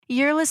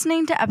You're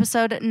listening to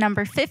episode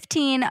number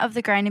 15 of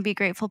the Grind and Be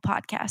Grateful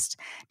podcast.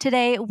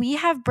 Today, we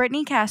have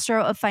Brittney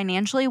Castro of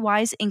Financially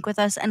Wise Inc. with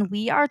us, and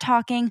we are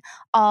talking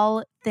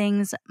all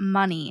things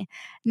money.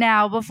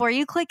 Now, before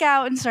you click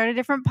out and start a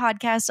different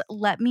podcast,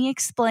 let me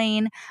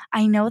explain.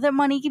 I know that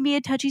money can be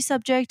a touchy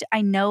subject.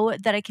 I know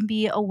that it can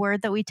be a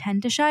word that we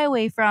tend to shy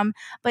away from,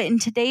 but in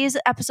today's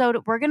episode,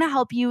 we're going to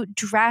help you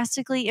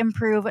drastically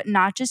improve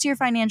not just your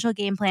financial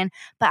game plan,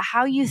 but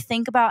how you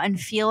think about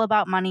and feel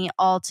about money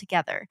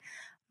altogether.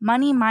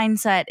 Money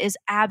mindset is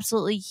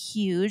absolutely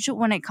huge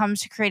when it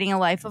comes to creating a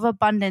life of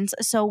abundance,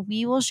 so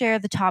we will share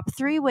the top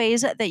 3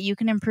 ways that you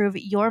can improve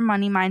your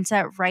money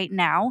mindset right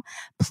now.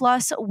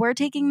 Plus, we're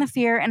taking the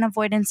fear and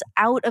avoidance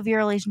out of your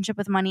relationship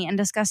with money and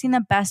discussing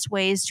the best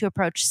ways to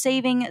approach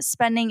saving,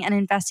 spending, and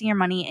investing your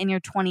money in your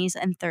 20s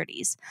and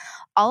 30s.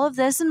 All of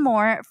this and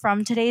more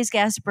from today's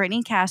guest,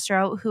 Brittney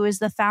Castro, who is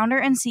the founder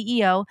and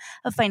CEO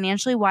of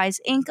Financially Wise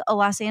Inc., a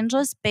Los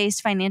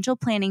Angeles-based financial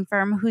planning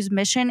firm whose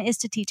mission is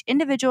to teach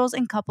individuals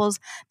and couples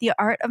the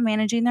art of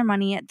managing their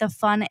money the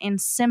fun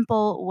and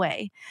simple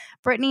way.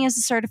 Brittney is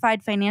a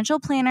certified financial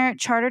planner,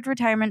 chartered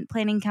retirement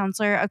planning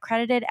counselor,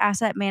 accredited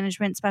asset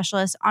management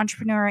specialist,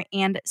 entrepreneur,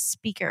 and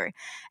speaker.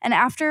 And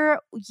after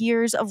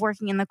years of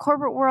working in the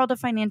corporate world of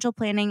financial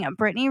planning,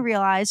 Brittney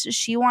realized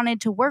she wanted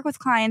to work with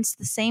clients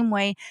the same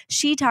way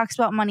she talks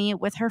about money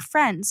with her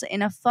friends,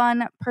 in a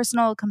fun,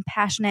 personal,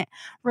 compassionate,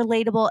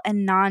 relatable,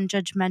 and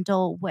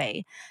non-judgmental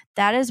way.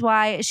 That is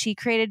why she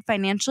created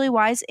Financially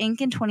Wise Inc.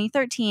 in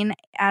 2013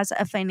 as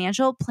a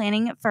financial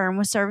planning firm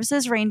with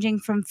services ranging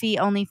from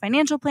fee-only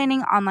financial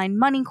planning, online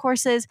money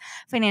courses,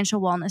 financial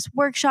wellness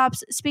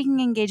workshops, speaking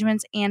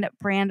engagements, and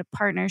brand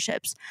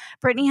partnerships.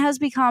 Brittney has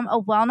become a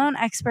well-known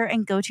expert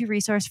and go-to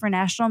resource for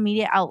national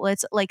media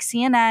outlets like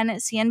CNN,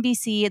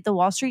 CNBC, The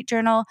Wall Street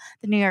Journal,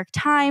 The New York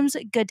Times,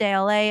 Good Day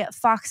LA,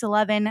 Fox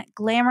 11,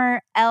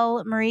 Glamour,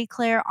 Elle, Marie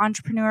Claire,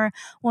 Entrepreneur,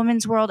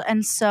 Women's World,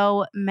 and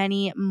so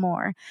many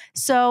more.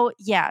 So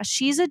yeah,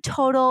 she's a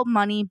total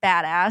money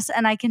badass,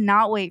 and I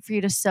cannot wait for you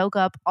to soak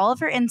up all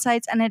of her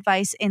insights and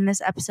advice in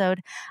this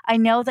episode. I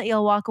know that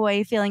you'll walk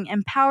away feeling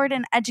empowered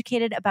and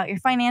educated about your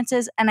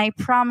finances, and I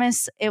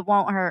promise it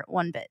won't hurt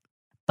one bit.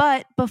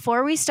 But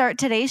before we start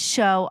today's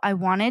show, I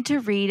wanted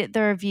to read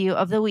the review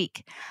of the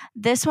week.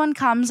 This one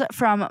comes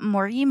from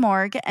Morgie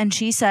Morg, and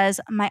she says,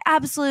 "My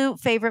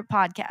absolute favorite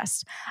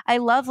podcast. I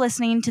love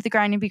listening to the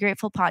Grind and Be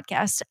Grateful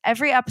podcast.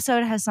 Every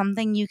episode has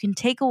something you can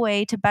take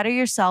away to better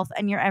yourself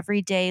and your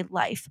everyday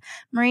life.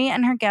 Marie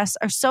and her guests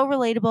are so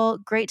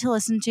relatable, great to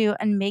listen to,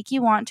 and make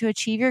you want to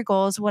achieve your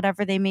goals,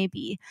 whatever they may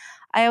be.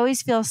 I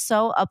always feel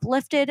so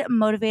uplifted,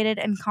 motivated,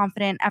 and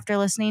confident after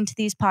listening to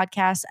these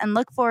podcasts and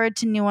look forward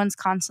to new ones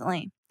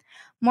constantly."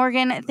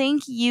 Morgan,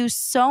 thank you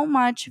so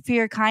much for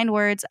your kind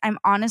words. I'm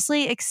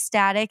honestly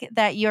ecstatic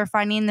that you're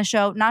finding the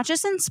show not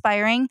just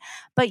inspiring,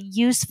 but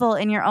useful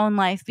in your own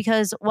life,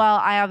 because while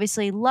I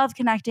obviously love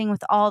connecting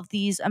with all of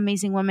these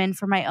amazing women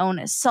for my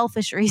own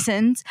selfish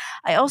reasons,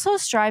 I also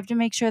strive to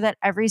make sure that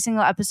every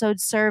single episode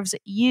serves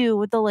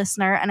you, the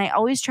listener, and I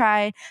always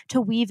try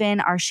to weave in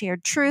our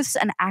shared truths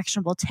and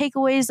actionable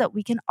takeaways that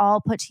we can all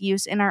put to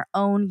use in our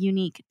own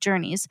unique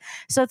journeys.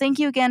 So thank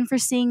you again for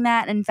seeing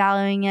that and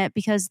valuing it,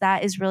 because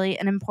that is really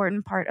an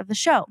important part of the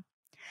show.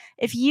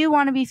 If you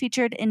want to be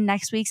featured in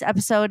next week's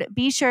episode,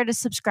 be sure to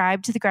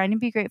subscribe to the Grind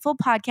and Be Grateful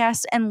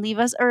podcast and leave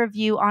us a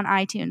review on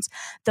iTunes.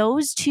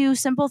 Those 2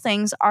 simple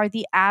things are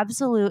the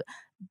absolute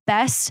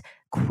best,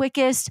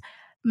 quickest,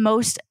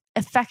 most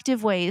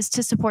effective ways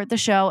to support the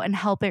show and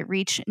help it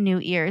reach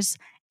new ears.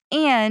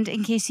 And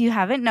in case you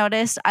haven't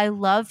noticed, I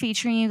love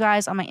featuring you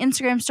guys on my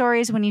Instagram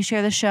stories when you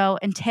share the show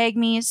and tag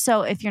me.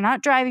 So if you're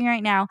not driving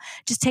right now,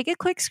 just take a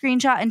quick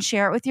screenshot and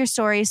share it with your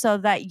story so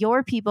that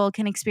your people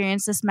can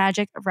experience this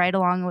magic right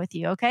along with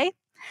you, okay?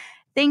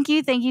 Thank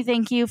you, thank you,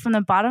 thank you from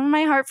the bottom of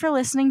my heart for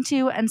listening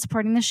to and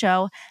supporting the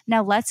show.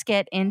 Now let's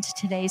get into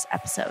today's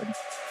episode.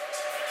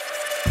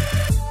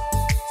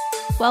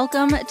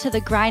 Welcome to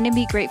the Grind and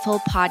Be Grateful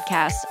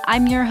podcast.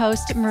 I'm your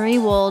host, Marie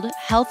Wold,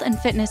 health and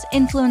fitness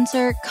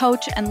influencer,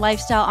 coach, and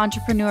lifestyle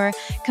entrepreneur,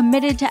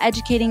 committed to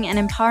educating and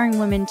empowering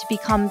women to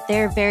become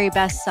their very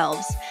best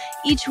selves.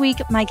 Each week,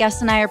 my guests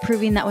and I are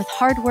proving that with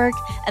hard work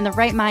and the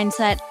right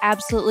mindset,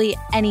 absolutely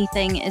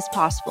anything is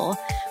possible.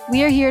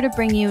 We are here to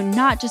bring you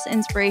not just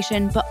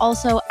inspiration, but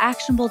also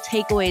actionable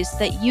takeaways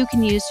that you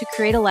can use to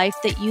create a life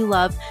that you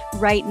love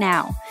right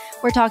now.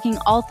 We're talking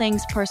all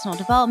things personal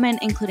development,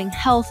 including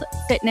health,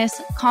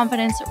 fitness,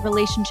 confidence,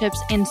 relationships,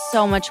 and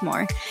so much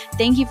more.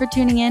 Thank you for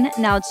tuning in.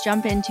 Now let's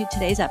jump into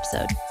today's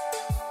episode.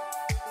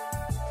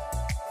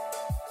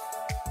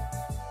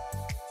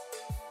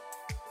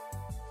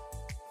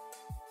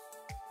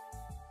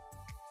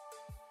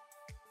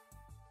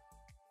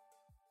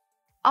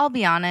 I'll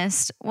be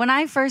honest, when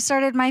I first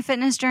started my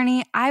fitness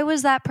journey, I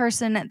was that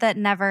person that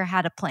never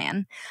had a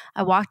plan.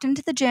 I walked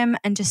into the gym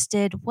and just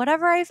did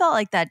whatever I felt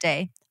like that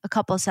day. A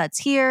couple sets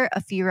here,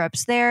 a few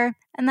reps there,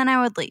 and then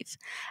I would leave.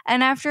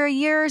 And after a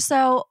year or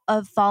so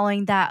of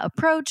following that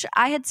approach,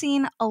 I had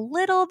seen a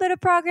little bit of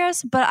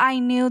progress, but I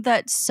knew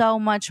that so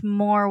much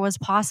more was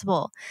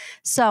possible.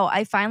 So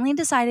I finally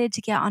decided to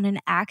get on an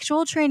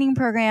actual training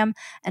program.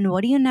 And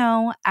what do you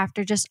know?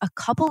 After just a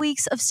couple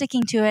weeks of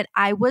sticking to it,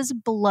 I was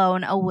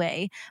blown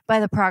away by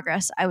the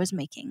progress I was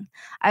making.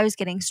 I was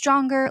getting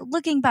stronger,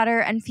 looking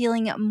better, and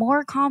feeling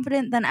more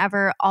confident than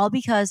ever, all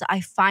because I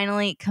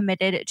finally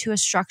committed to a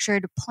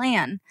structured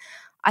plan.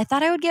 I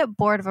thought I would get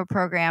bored of a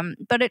program,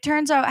 but it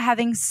turns out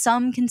having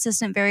some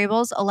consistent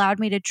variables allowed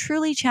me to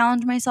truly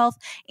challenge myself,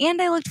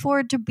 and I looked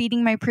forward to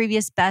beating my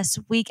previous best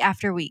week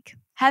after week.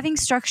 Having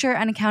structure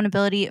and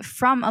accountability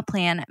from a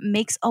plan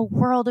makes a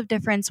world of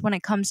difference when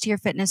it comes to your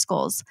fitness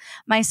goals.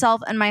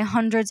 Myself and my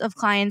hundreds of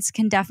clients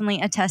can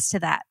definitely attest to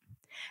that.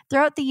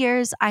 Throughout the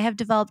years, I have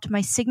developed my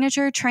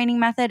signature training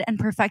method and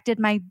perfected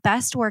my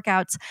best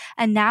workouts,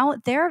 and now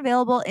they're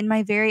available in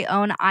my very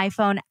own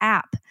iPhone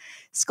app.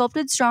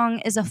 Sculpted Strong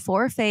is a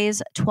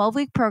 4-phase,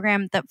 12-week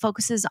program that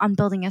focuses on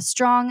building a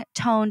strong,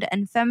 toned,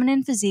 and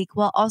feminine physique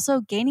while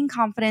also gaining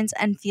confidence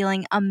and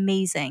feeling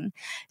amazing.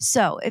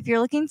 So, if you're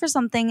looking for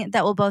something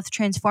that will both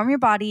transform your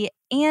body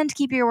and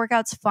keep your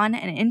workouts fun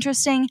and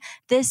interesting,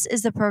 this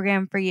is the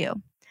program for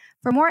you.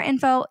 For more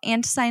info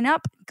and to sign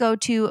up, go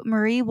to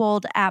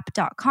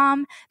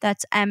mariewoldapp.com.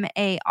 That's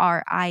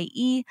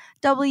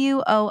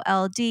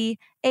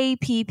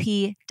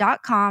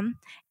Mariewoldapp.com.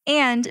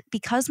 And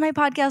because my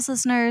podcast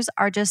listeners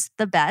are just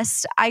the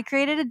best, I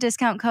created a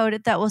discount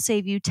code that will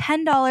save you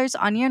 $10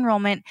 on your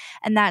enrollment,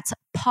 and that's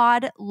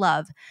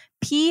PODLOVE,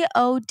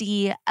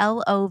 PODLOVE,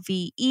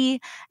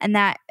 and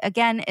that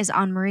again is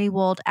on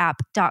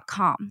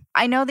mariewoldapp.com.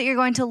 I know that you're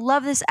going to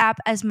love this app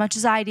as much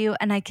as I do,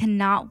 and I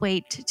cannot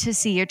wait to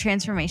see your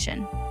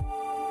transformation.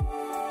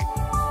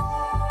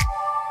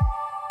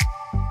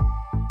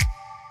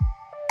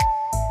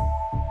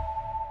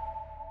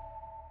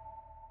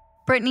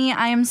 Brittney,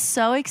 I am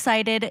so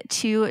excited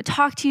to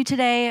talk to you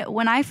today.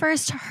 When I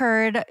first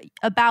heard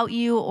about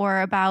you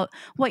or about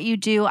what you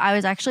do, I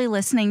was actually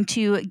listening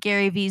to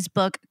Gary Vee's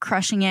book,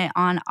 Crushing It,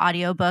 on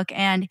audiobook,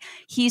 and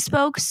he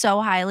spoke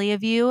so highly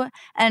of you.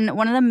 And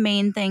one of the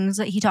main things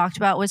that he talked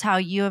about was how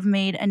you have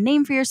made a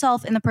name for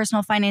yourself in the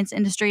personal finance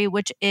industry,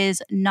 which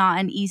is not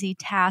an easy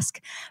task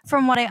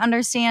from what I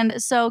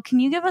understand. So can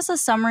you give us a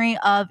summary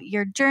of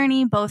your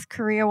journey, both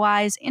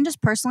career-wise and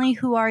just personally?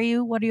 Who are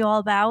you? What are you all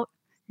about?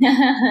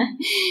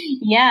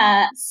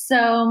 Yeah.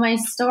 So my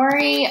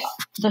story,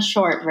 the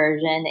short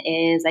version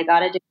is I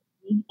got a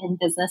degree in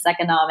business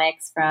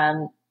economics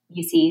from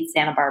UC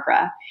Santa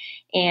Barbara.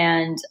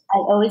 And I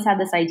always had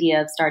this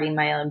idea of starting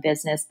my own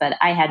business, but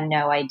I had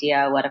no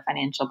idea what a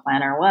financial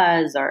planner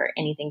was or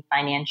anything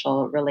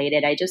financial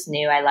related. I just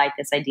knew I liked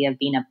this idea of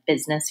being a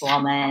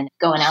businesswoman,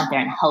 going out there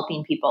and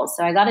helping people.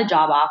 So I got a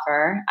job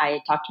offer.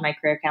 I talked to my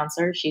career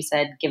counselor. She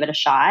said, give it a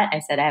shot. I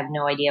said, I have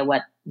no idea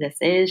what this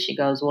is. She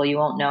goes, well, you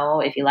won't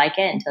know if you like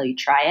it until you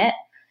try it.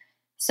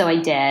 So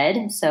I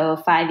did. So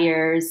 5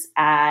 years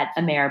at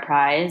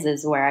Ameriprise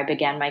is where I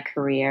began my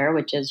career,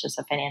 which is just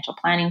a financial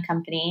planning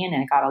company.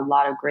 And I got a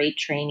lot of great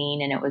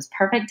training, and it was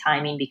perfect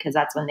timing because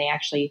that's when they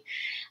actually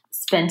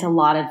spent a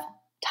lot of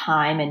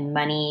time and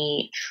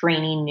money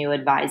training new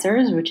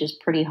advisors, which is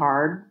pretty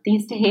hard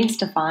these days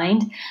to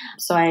find.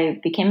 So I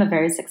became a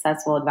very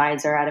successful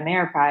advisor at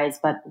Ameriprise.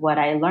 But what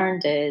I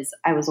learned is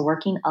I was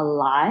working a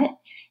lot.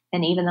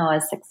 And even though I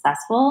was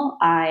successful,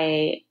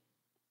 I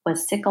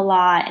was sick a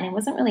lot and it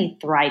wasn't really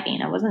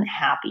thriving. I wasn't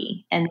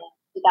happy. And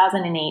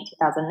 2008,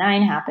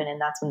 2009 happened, and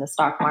that's when the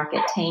stock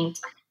market tanked.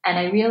 And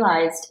I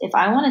realized if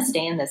I want to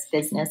stay in this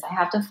business, I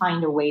have to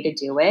find a way to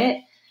do it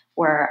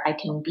where I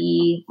can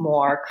be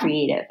more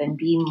creative and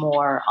be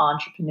more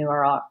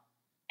entrepreneurial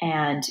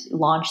and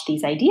launch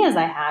these ideas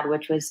I had,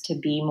 which was to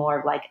be more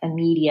of like a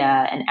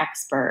media and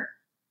expert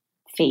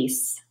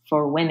face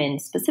for women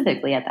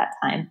specifically at that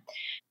time.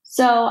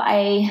 So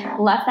I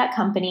left that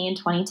company in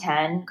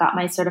 2010, got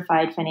my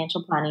certified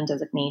financial planning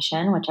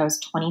designation, which I was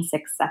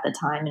 26 at the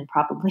time and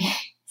probably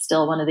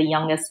still one of the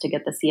youngest to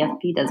get the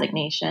CFP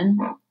designation.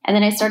 And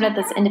then I started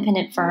this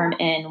independent firm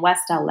in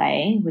West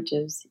LA, which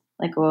is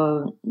like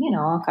a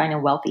kind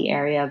of wealthy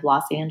area of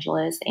Los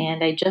Angeles.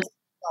 And I just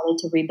started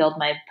to rebuild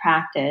my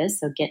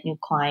practice, so get new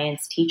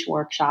clients, teach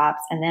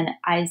workshops. And then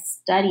I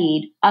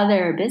studied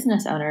other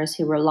business owners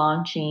who were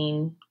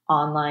launching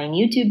online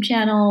YouTube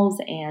channels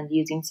and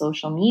using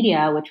social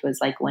media, which was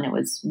like when it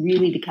was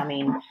really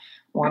becoming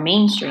more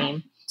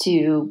mainstream,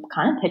 to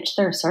kind of pitch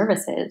their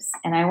services.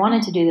 And I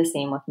wanted to do the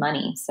same with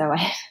money. So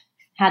I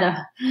had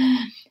to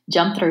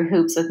jump through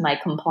hoops with my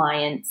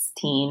compliance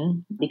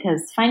team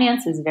because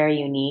finance is very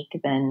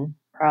unique than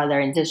other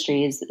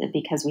industries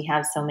because we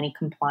have so many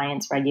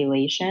compliance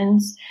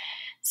regulations.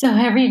 So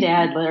every day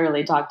I'd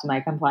literally talk to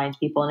my compliance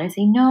people and I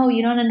say, no,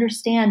 you don't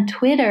understand.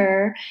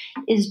 Twitter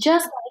is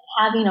just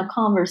like having a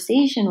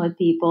conversation with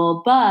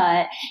people,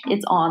 but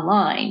it's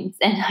online.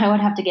 And I would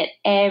have to get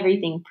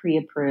everything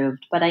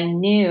pre-approved. But I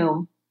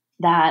knew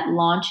that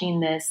launching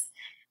this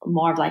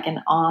more of like an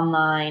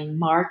online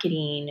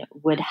marketing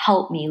would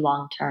help me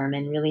long term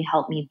and really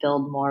help me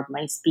build more of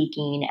my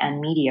speaking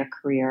and media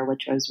career,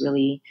 which I was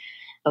really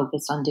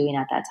focused on doing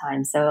at that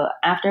time. So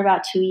after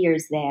about 2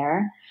 years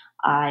there,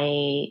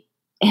 I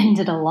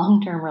ended a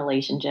long term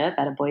relationship,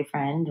 had a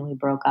boyfriend, and we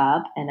broke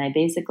up. And I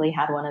basically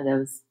had one of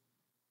those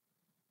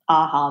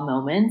aha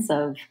moments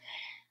of,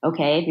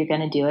 okay, if you're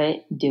going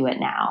to do it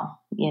now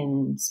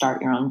and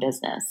start your own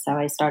business. So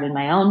I started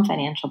my own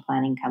financial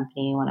planning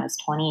company when I was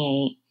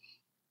 28,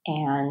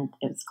 and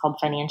it was called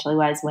Financially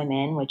Wise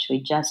Women, which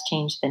we just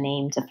changed the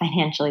name to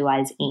Financially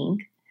Wise Inc.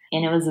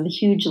 And it was a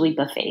huge leap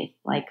of faith.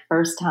 Like,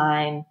 first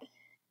time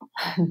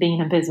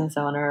being a business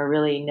owner,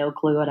 really no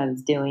clue what I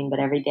was doing, but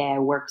every day I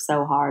worked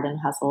so hard and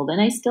hustled,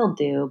 and I still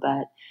do,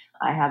 but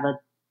I have a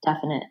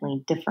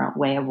definitely different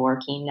way of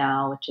working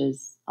now, which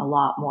is a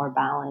lot more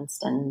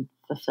balanced and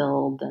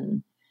fulfilled.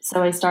 And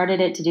so I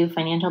started it to do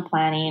financial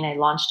planning. I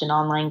launched an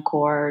online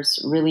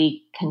course,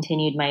 really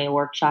continued my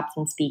workshops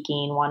and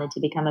speaking, wanted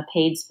to become a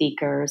paid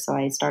speaker. So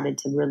I started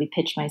to really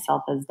pitch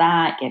myself as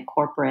that, get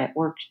corporate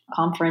work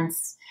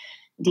conference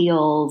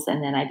deals.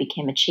 And then I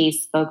became a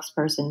Chase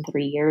spokesperson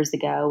 3 years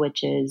ago,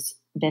 which has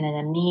been an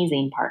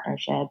amazing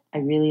partnership. I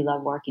really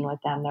love working with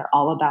them. They're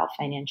all about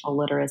financial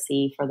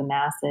literacy for the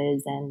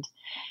masses. And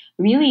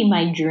really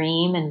my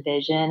dream and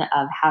vision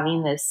of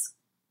having this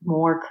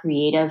more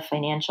creative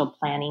financial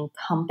planning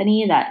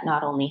company that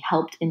not only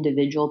helped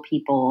individual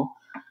people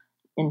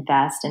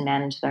invest and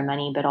manage their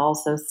money, but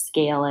also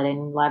scale it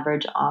and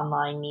leverage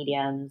online media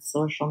and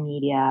social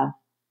media,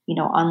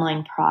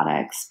 online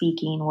products,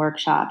 speaking,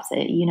 workshops.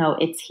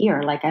 It's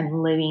here. Like,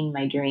 I'm living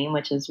my dream,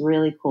 which is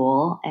really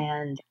cool.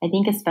 And I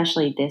think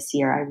especially this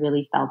year, I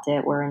really felt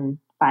it. We're in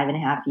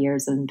 5.5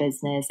 years in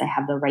business. I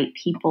have the right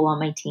people on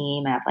my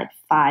team. I have like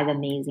 5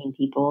 amazing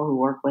people who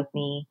work with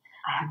me.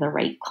 I have the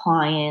right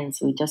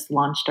clients. We just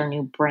launched our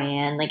new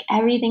brand. Like,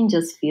 everything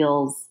just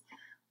feels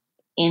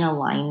in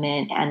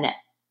alignment.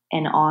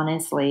 And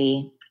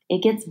honestly,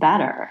 it gets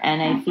better.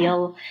 And I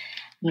feel,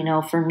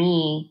 for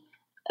me,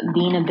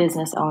 being a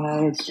business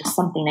owner is just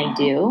something I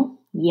do.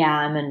 Yeah,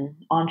 I'm an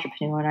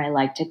entrepreneur and I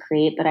like to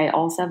create, but I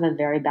also have a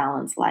very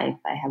balanced life.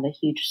 I have a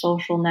huge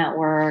social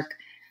network.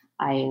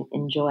 I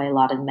enjoy a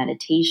lot of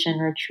meditation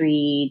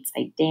retreats.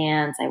 I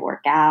dance, I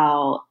work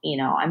out.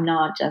 I'm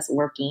not just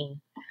working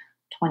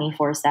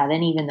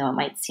 24/7, even though it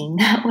might seem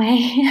that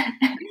way.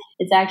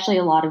 It's actually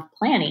a lot of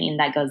planning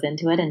that goes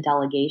into it, and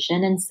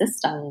delegation and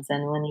systems.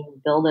 And when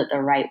you build it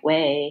the right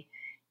way,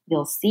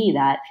 you'll see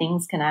that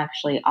things can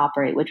actually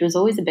operate, which was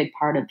always a big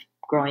part of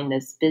growing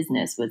this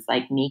business, was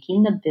like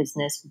making the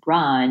business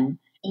run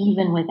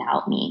even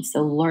without me.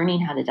 So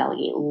learning how to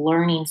delegate,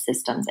 learning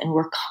systems, and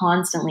we're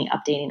constantly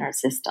updating our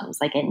systems.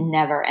 Like, it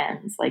never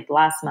ends. Like,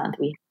 last month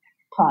we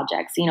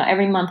projects.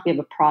 Every month we have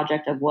a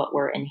project of what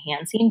we're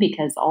enhancing,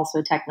 because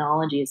also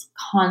technology is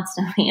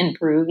constantly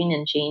improving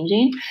and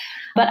changing.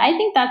 But I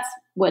think that's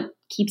what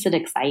keeps it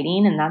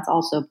exciting. And that's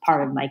also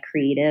part of my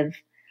creative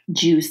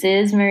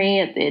juices,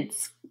 Marie.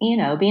 It's,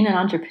 being an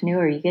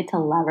entrepreneur, you get to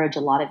leverage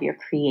a lot of your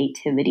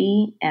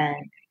creativity.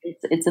 And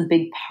it's a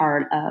big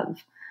part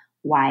of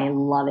why I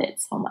love it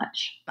so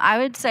much. I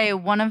would say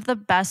one of the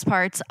best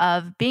parts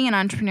of being an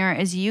entrepreneur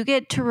is you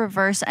get to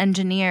reverse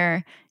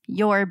engineer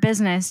your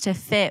business to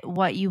fit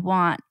what you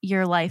want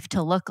your life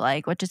to look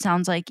like, which it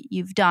sounds like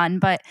you've done.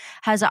 But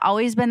has it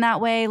always been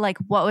that way? Like,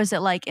 what was it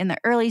like in the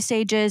early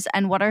stages?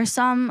 And what are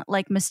some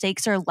like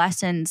mistakes or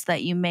lessons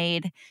that you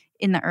made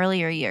in the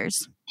earlier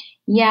years?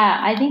 Yeah,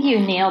 I think you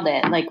nailed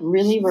it. Like,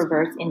 really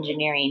reverse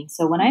engineering.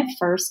 So when I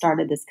first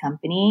started this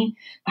company,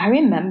 I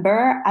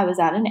remember I was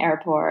at an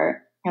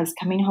airport. I was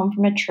coming home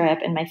from a trip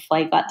and my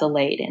flight got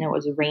delayed and it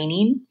was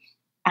raining.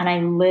 And I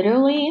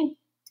literally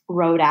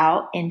wrote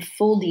out in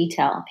full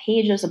detail,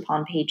 pages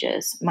upon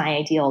pages, my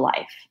ideal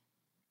life,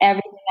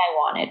 everything I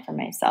wanted for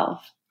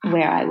myself,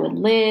 where I would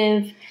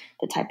live,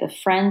 the type of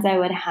friends I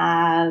would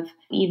have,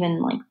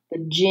 even like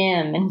the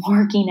gym and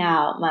working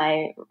out,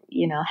 my,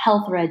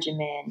 health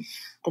regimen,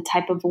 the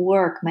type of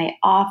work, my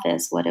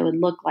office, what it would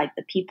look like,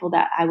 the people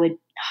that I would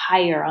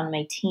hire on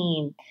my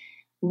team,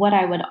 what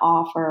I would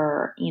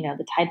offer,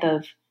 the type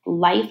of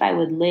life I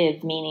would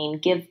live, meaning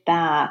give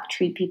back,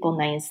 treat people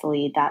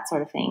nicely, that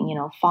sort of thing,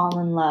 fall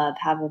in love,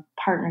 have a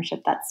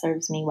partnership that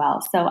serves me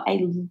well. So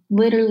I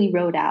literally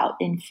wrote out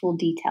in full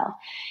detail.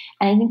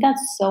 And I think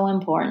that's so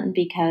important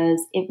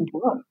because it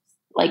works.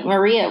 Like,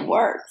 Maria, it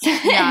works.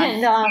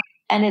 Yeah.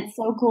 And it's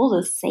so cool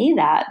to say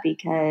that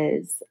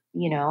because,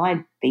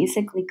 I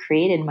basically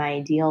created my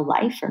ideal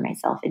life for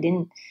myself. I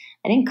didn't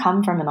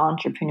come from an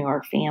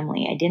entrepreneur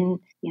family. I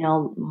didn't,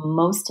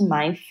 most of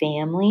my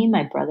family,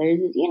 my brothers,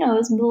 is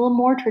a little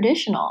more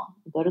traditional.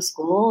 You go to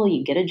school,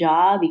 you get a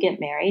job, you get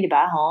married, you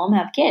buy a home,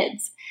 have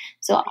kids.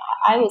 So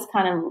I was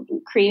kind of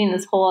creating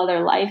this whole other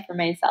life for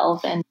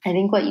myself. And I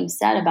think what you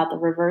said about the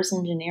reverse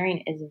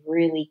engineering is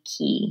really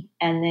key.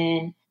 And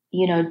then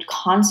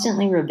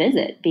constantly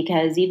revisit,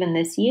 because even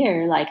this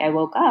year, like I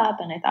woke up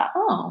and I thought,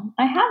 oh,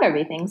 I have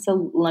everything.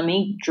 So let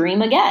me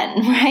dream again,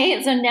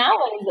 right? So now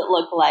what does it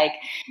look like?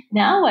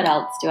 Now what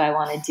else do I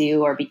want to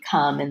do or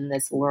become in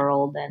this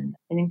world? And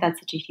I think that's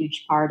such a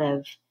huge part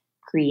of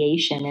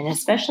creation. And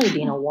especially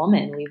being a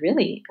woman, we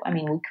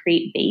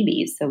create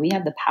babies. So we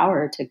have the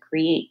power to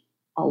create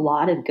a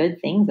lot of good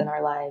things in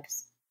our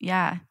lives.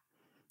 Yeah.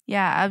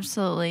 Yeah,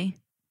 absolutely.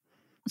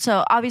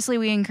 So obviously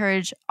we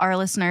encourage our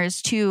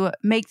listeners to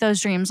make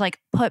those dreams, like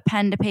put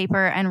pen to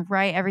paper and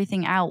write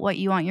everything out, what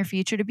you want your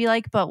future to be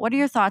like. But what are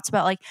your thoughts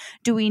about, like,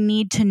 do we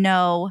need to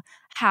know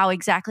how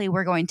exactly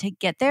we're going to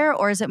get there?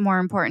 Or is it more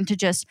important to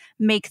just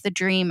make the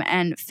dream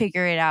and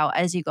figure it out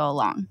as you go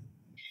along?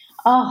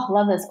 Oh,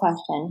 love this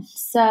question.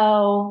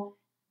 So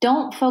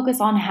don't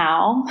focus on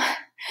how.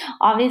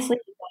 Obviously,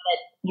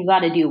 you got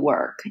to do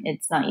work.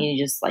 It's not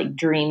you just like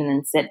dream and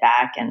then sit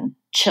back and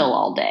chill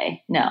all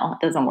day. No,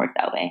 it doesn't work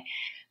that way.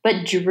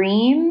 But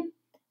dream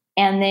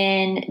and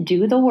then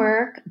do the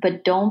work,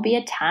 but don't be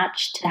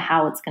attached to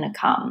how it's going to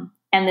come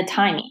and the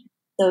timing.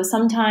 So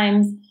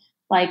sometimes,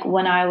 like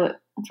when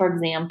for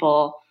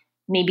example,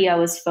 maybe I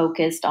was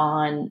focused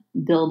on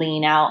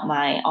building out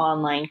my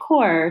online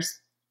course,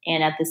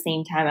 and at the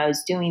same time I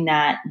was doing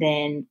that,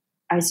 then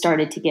I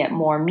started to get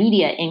more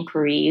media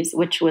inquiries,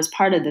 which was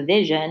part of the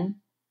vision.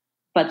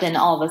 But then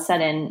all of a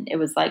sudden it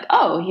was like,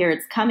 oh, here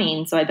it's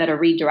coming. So I better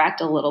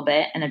redirect a little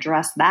bit and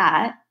address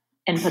that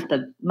and put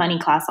the money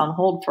class on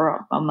hold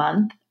for a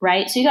month,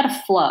 right? So you got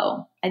to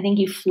flow. I think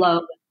you flow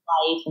with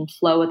life and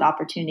flow with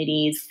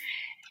opportunities,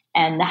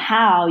 and the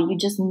how, you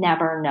just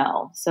never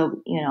know.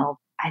 So,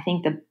 I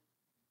think the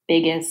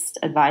biggest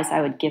advice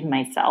I would give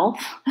myself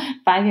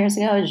 5 years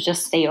ago is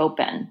just stay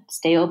open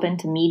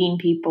to meeting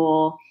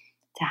people,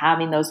 to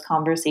having those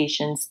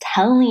conversations,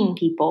 telling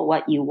people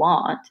what you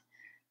want.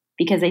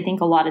 Because I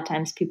think a lot of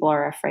times people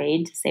are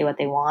afraid to say what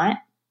they want.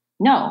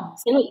 No,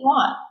 say what you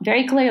want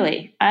very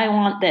clearly. I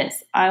want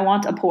this. I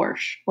want a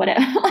Porsche, whatever,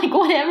 like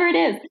whatever it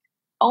is,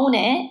 own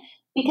it.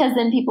 Because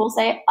then people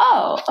say,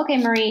 oh, okay,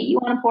 Marie, you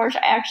want a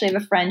Porsche? I actually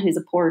have a friend who's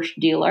a Porsche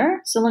dealer.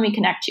 So let me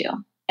connect you.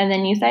 And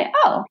then you say,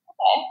 oh,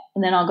 okay.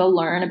 And then I'll go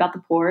learn about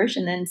the Porsche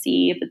and then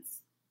see if it's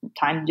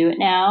time to do it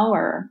now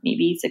or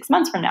maybe 6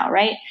 months from now,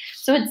 right?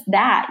 So it's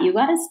that. You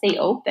got to stay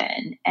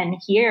open and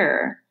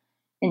hear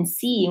and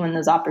see when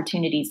those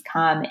opportunities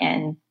come.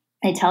 And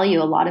I tell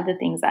you, a lot of the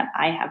things that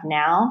I have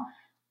now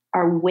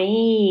are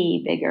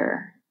way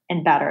bigger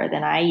and better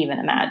than I even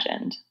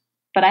imagined.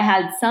 But I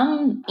had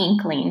some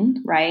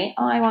inkling, right?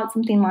 Oh, I want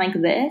something like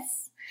this.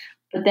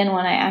 But then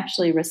when I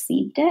actually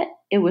received it,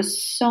 it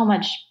was so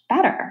much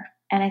better.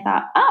 And I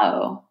thought,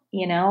 oh,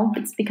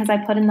 it's because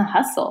I put in the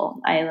hustle.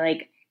 I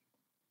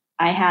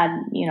had,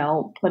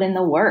 put in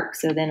the work.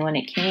 So then when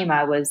it came,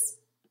 I was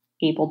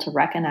able to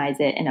recognize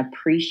it and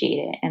appreciate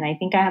it. And I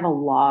think I have a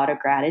lot of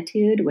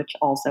gratitude, which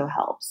also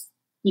helps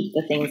keep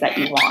the things that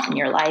you want in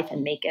your life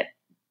and make it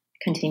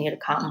continue to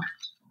come.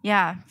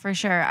 Yeah, for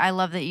sure. I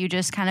love that you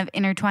just kind of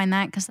intertwine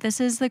that, because this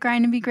is the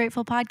Grind and Be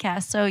Grateful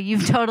podcast. So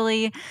you've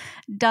totally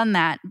done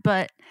that.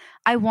 But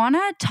I want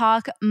to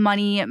talk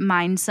money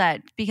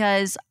mindset,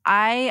 because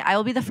I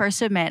will be the first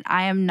to admit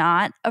I am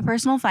not a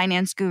personal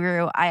finance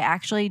guru. I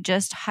actually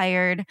just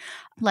hired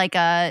like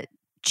a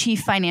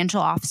chief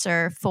financial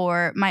officer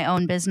for my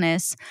own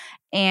business.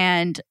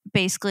 And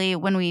basically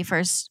when we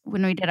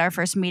did our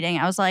first meeting,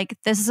 I was like,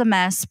 this is a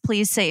mess.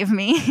 Please save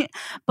me.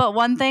 But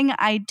one thing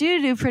I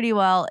do pretty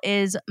well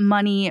is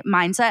money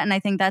mindset. And I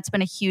think that's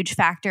been a huge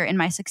factor in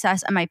my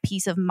success and my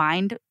peace of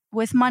mind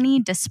with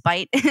money,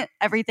 despite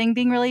everything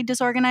being really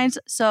disorganized.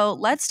 So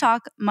let's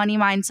talk money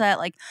mindset.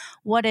 Like,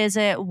 what is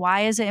it?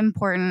 Why is it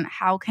important?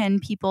 How can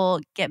people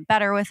get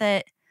better with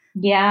it?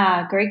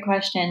 Yeah, great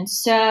question.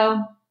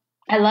 So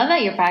I love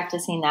that you're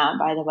practicing that,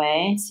 by the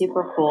way.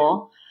 Super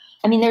cool.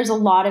 I mean, there's a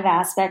lot of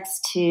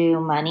aspects to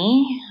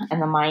money and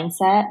the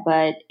mindset,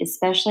 but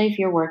especially if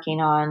you're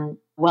working on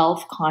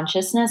wealth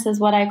consciousness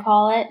is what I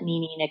call it,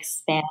 meaning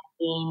expanding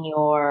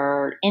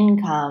your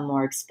income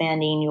or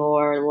expanding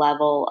your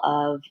level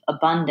of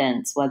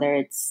abundance, whether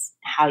it's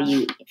how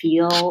you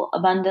feel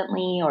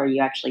abundantly or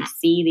you actually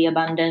see the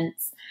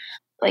abundance.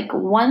 Like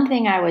one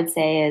thing I would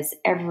say is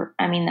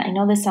I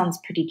know this sounds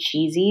pretty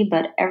cheesy,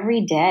 but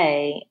every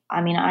day,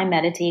 I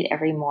meditate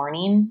every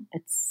morning.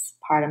 It's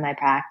part of my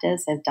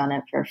practice. I've done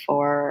it for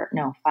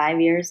 5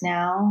 years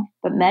now.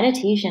 But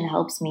meditation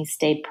helps me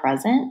stay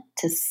present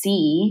to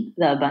see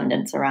the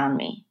abundance around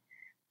me.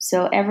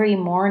 So every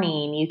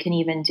morning you can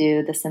even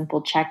do the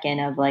simple check-in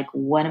of like,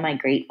 what am I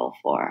grateful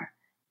for?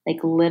 Like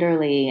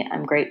literally,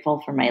 I'm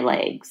grateful for my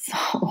legs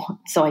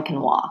so I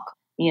can walk.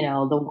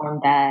 The warm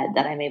bed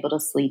that I'm able to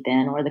sleep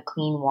in, or the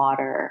clean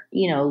water,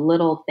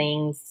 little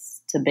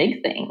things to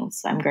big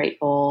things. I'm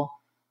grateful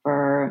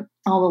for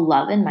all the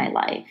love in my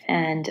life.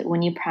 And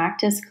when you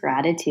practice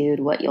gratitude,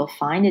 what you'll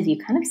find is you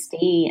kind of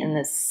stay in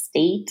this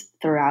state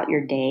throughout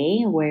your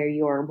day where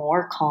you're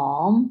more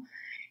calm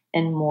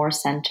and more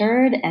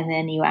centered. And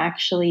then you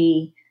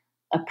actually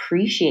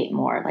appreciate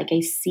more. Like,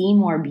 I see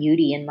more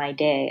beauty in my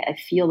day. I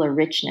feel the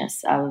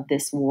richness of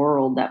this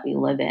world that we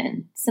live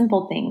in.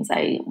 Simple things.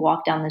 I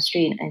walk down the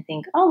street and I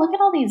think, oh, look at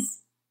all these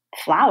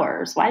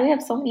flowers. Why do we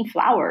have so many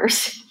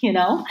flowers?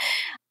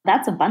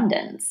 That's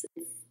abundance.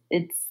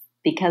 It's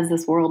because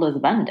this world is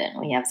abundant.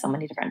 We have so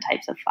many different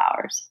types of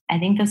flowers. I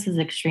think this is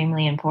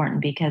extremely important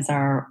because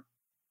our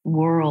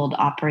world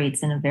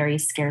operates in a very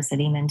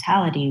scarcity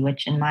mentality,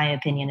 which in my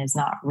opinion is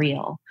not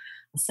real.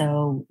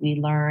 So we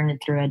learn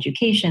through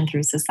education,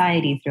 through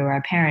society, through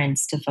our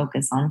parents to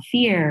focus on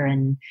fear.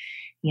 And,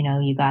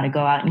 you got to go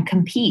out and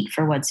compete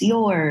for what's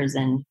yours.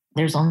 And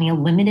there's only a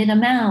limited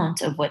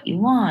amount of what you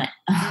want.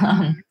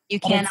 You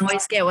can't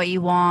always get what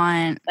you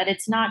want. But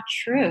it's not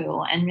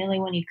true. And really,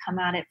 when you come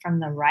at it from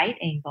the right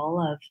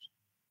angle of,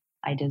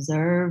 I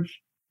deserve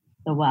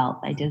the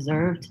wealth, I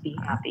deserve to be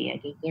happy, I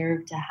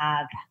deserve to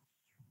have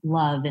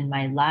love in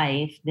my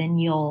life, then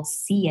you'll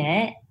see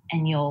it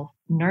and you'll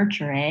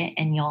nurture it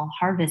and you'll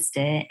harvest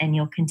it and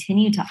you'll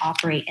continue to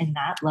operate in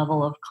that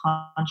level of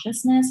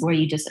consciousness where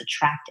you just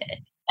attract it.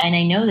 And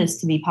I know this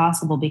to be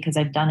possible because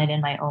I've done it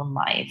in my own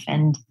life.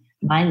 And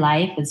my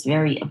life is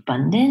very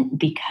abundant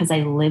because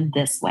I live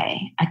this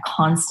way. I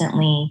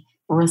constantly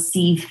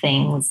receive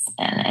things.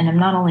 And I'm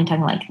not only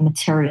talking like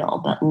material,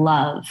 but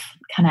love,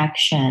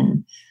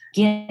 connection,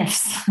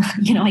 gifts.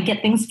 I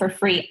get things for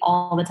free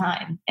all the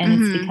time. And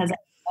it's because I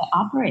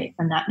operate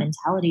from that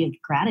mentality of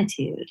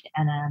gratitude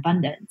and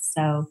abundance.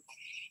 So,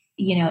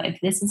 if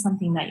this is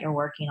something that you're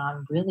working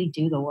on, really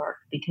do the work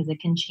because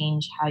it can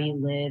change how you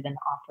live and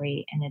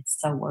operate. And it's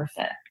so worth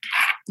it.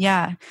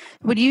 Yeah.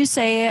 Would you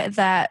say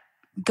that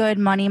good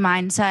money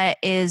mindset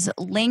is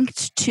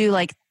linked to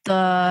like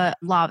the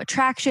law of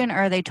attraction,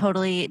 or are they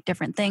totally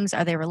different things?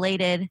 Are they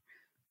related?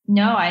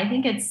 No, I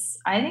think it's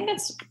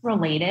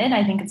related.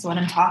 I think it's what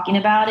I'm talking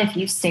about. If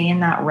you stay in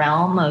that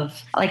realm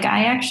of, like,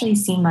 I actually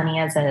see money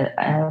as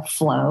a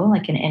flow,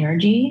 like an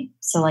energy.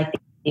 So like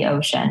the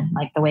ocean,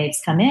 like the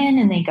waves come in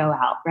and they go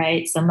out,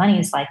 right? So money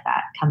is like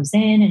that, comes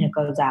in and it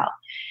goes out.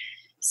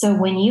 So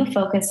when you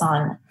focus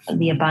on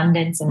the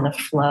abundance and the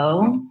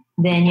flow,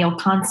 then you'll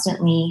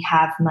constantly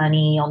have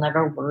money. You'll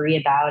never worry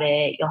about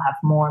it. You'll have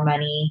more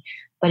money.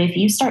 But if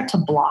you start to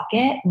block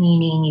it,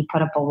 meaning you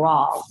put up a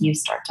wall, you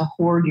start to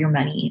hoard your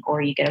money,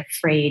 or you get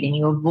afraid and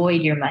you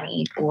avoid your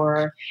money,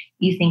 or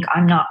you think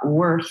I'm not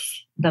worth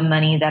the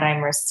money that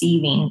I'm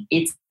receiving,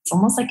 it's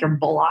almost like you're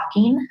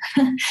blocking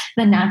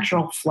the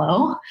natural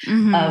flow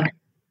of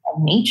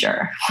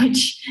nature,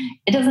 which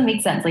it doesn't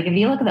make sense. Like if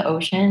you look at the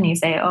ocean and you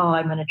say, oh,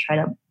 I'm going to try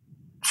to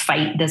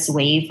fight this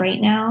wave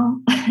right now,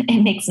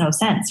 it makes no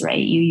sense, right?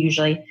 You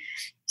usually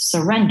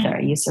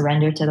surrender. You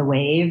surrender to the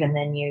wave, and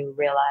then you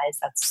realize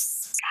that's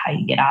how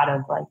you get out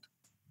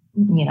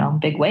of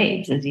big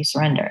waves, as you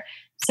surrender.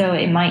 So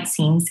it might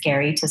seem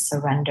scary to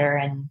surrender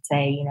and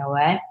say, you know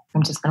what,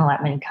 I'm just going to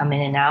let money come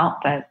in and out,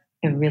 but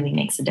it really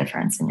makes a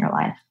difference in your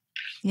life.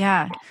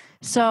 Yeah.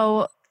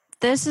 So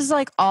this is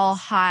like all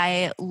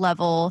high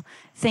level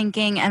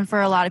thinking. And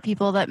for a lot of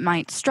people that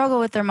might struggle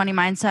with their money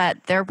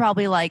mindset, they're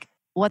probably like,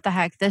 what the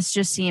heck? This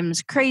just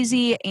seems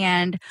crazy.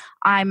 And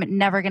I'm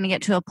never going to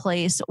get to a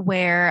place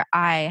where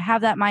I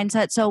have that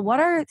mindset. So what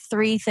are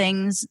 3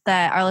 things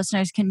that our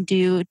listeners can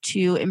do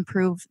to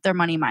improve their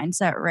money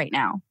mindset right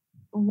now?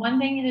 One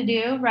thing to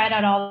do, write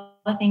out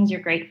all the things you're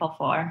grateful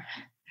for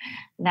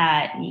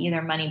that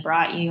either money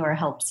brought you or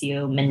helps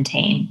you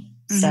maintain.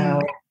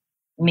 So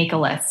make a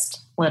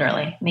list,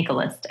 literally make a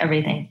list,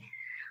 everything.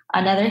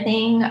 Another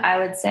thing I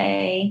would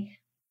say,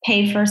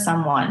 pay for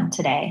someone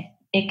today.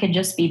 It could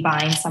just be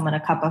buying someone a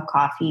cup of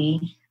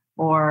coffee,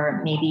 or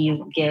maybe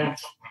you give,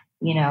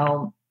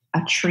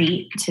 a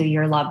treat to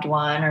your loved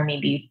one, or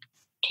maybe you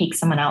take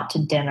someone out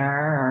to dinner,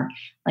 or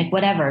like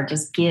whatever,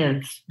 just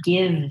give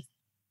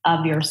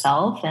of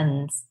yourself.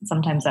 And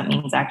sometimes that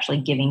means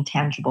actually giving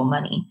tangible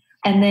money.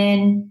 And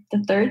then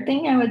the third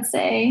thing I would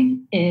say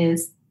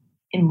is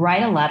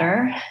write a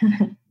letter,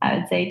 I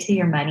would say, to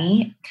your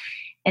money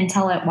and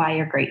tell it why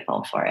you're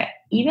grateful for it.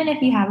 Even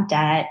if you have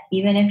debt,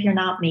 even if you're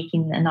not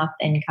making enough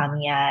income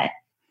yet,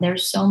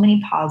 there's so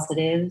many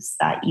positives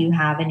that you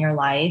have in your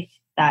life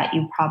that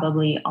you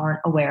probably aren't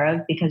aware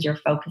of because you're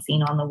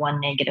focusing on the one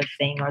negative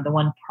thing or the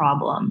one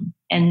problem.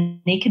 And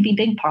they could be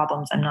big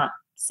problems. I'm not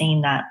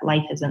saying that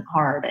life isn't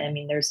hard. I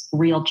mean, there's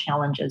real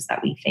challenges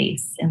that we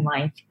face in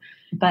life.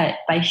 But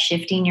by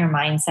shifting your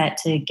mindset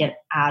to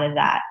get out of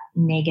that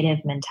negative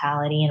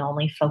mentality and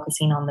only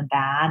focusing on the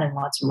bad and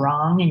what's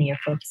wrong, and you're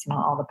focusing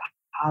on all the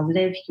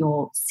positive,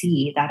 you'll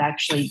see that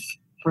actually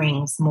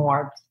brings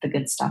more of the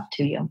good stuff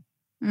to you.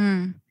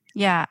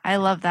 Yeah, I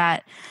love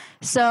that.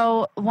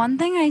 So one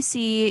thing I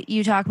see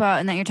you talk about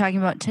and that you're talking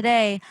about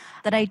today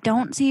that I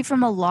don't see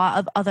from a lot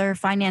of other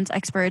finance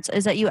experts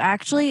is that you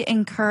actually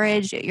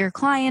encourage your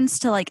clients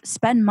to like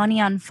spend money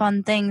on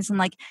fun things and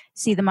like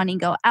see the money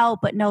go out,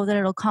 but know that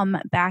it'll come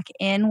back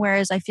in.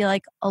 Whereas I feel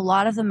like a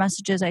lot of the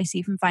messages I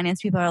see from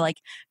finance people are like,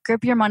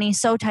 grip your money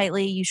so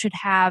tightly. You should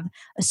have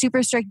a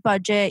super strict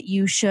budget.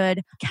 You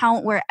should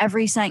count where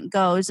every cent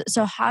goes.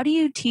 So how do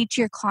you teach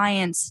your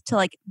clients to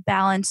like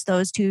balance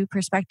those two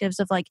perspectives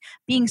of like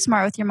being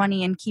smart with your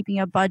money and keeping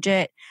a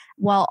budget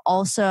while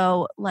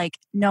also like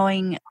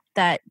knowing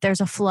that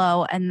there's a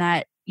flow and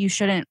that you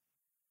shouldn't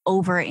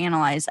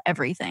overanalyze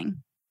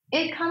everything?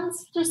 It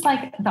comes just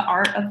like the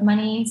art of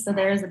money. So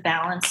there's a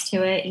balance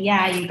to it.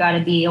 Yeah, you got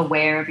to be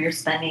aware of your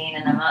spending.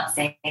 And I'm not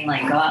saying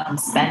like go out and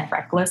spend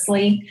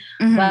recklessly,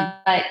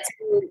 but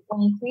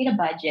when you create a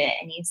budget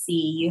and you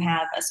see you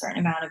have a certain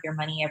amount of your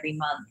money every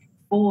month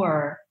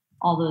for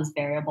all those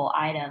variable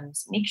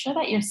items, make sure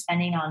that you're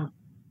spending on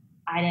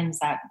items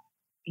that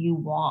you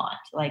want.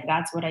 Like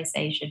that's what I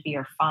say should be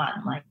your fun.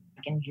 Like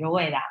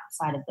enjoy that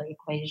side of the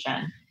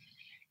equation.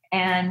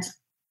 And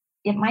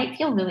it might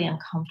feel really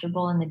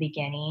uncomfortable in the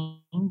beginning.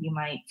 You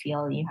might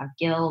feel you have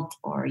guilt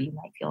or you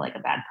might feel like a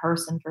bad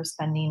person for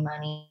spending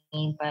money,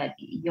 but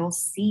you'll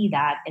see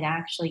that it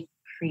actually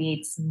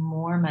creates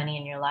more money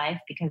in your life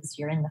because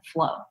you're in the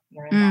flow.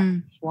 You're in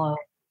that flow.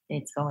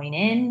 It's going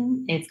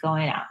in, it's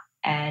going out,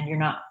 and you're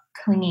not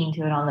clinging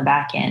to it on the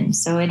back end.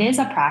 So it is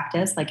a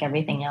practice like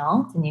everything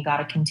else, and you got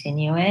to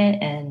continue it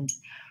and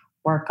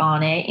work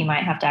on it. You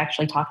might have to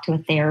actually talk to a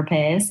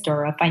therapist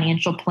or a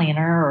financial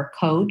planner or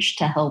coach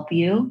to help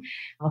you,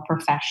 a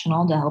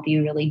professional to help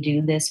you really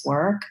do this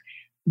work.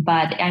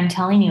 But I'm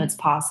telling you, it's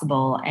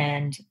possible.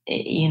 And,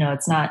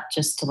 it's not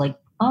just to like,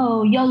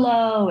 oh,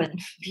 YOLO and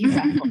be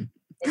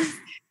reckless.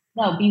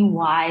 No, be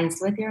wise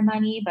with your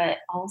money, but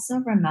also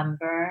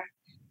remember,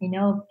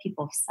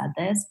 people have said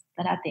this,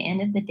 but at the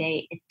end of the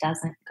day, it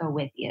doesn't go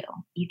with you.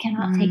 You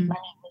cannot take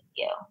money with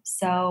you.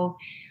 So,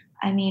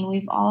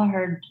 we've all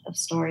heard of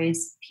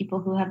stories, people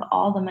who have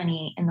all the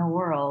money in the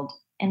world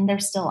and they're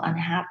still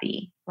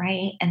unhappy,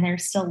 right? And they're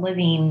still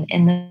living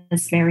in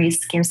this very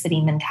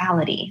scarcity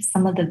mentality.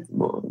 Some of the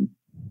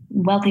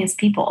wealthiest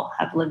people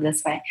have lived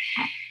this way.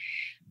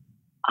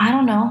 I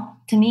don't know.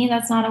 To me,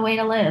 that's not a way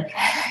to live.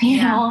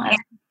 I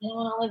don't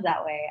want to live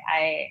that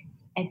way.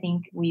 I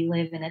think we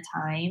live in a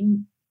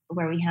time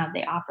where we have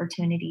the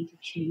opportunity to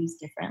choose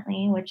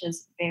differently, which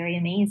is very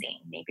amazing.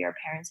 Maybe our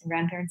parents and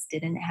grandparents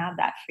didn't have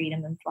that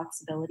freedom and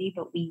flexibility,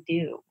 but we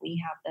do. We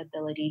have the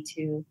ability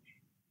to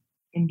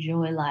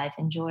enjoy life,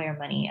 enjoy our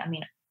money.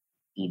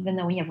 Even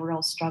though we have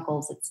real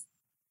struggles, it's,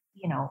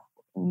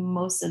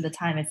 most of the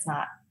time it's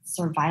not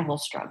survival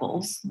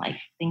struggles. Like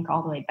think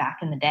all the way back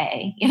in the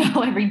day,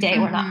 every day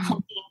we're not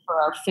hunting for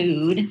our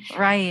food.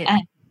 Right.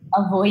 And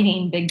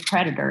avoiding big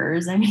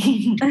predators.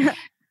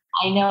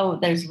 I know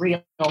there's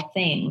real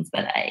things,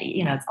 but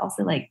it's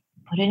also like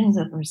put it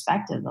into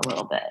perspective a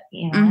little bit,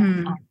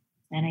 and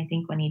I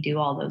think when you do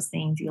all those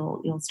things,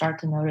 you'll start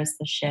to notice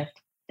the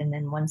shift. And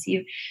then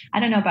I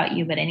don't know about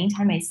you, but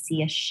anytime I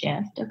see a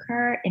shift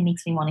occur, it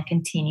makes me want to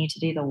continue to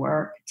do the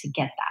work to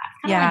get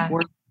that. Kind of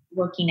like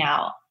working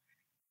out.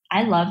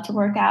 I love to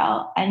work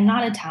out. I'm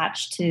not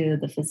attached to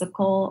the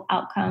physical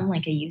outcome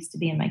like I used to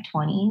be in my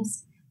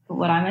 20s. But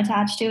what I'm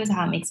attached to is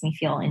how it makes me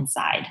feel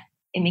inside.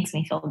 It makes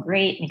me feel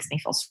great, makes me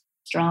feel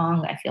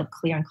strong. I feel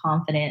clear and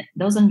confident.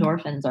 Those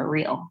endorphins are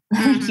real.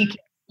 You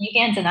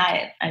can't deny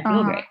it. I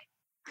feel great.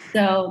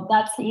 So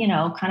that's,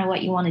 kind of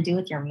what you want to do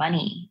with your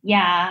money.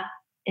 Yeah,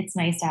 it's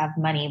nice to have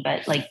money,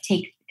 but like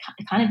take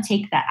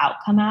the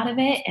outcome out of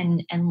it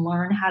and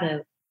learn how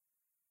to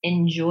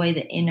enjoy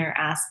the inner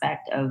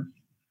aspect of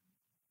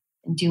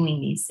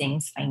doing these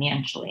things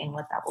financially and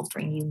what that will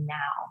bring you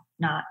now,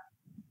 not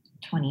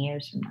 20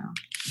 years from now.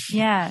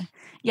 Yeah.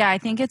 Yeah. I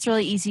think it's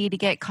really easy to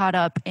get caught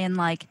up in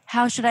like,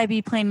 how should I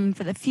be planning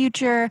for the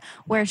future?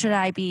 Where should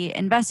I be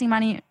investing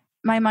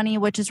my money,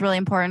 which is really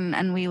important.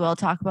 And we will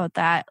talk about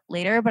that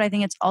later. But I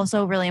think it's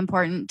also really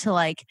important to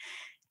like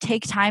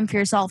take time for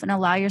yourself and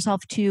allow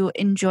yourself to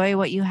enjoy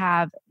what you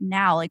have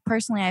now. Like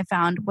personally, I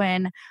found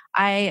when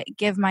I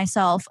give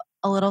myself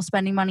a little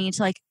spending money to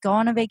like go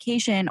on a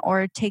vacation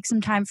or take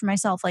some time for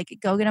myself, like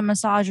go get a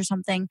massage or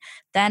something,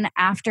 then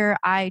after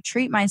I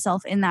treat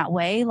myself in that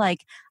way,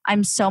 like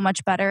I'm so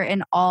much better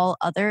in all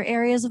other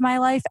areas of my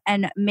life,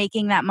 and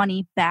making that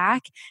money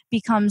back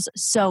becomes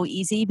so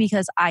easy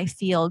because I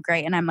feel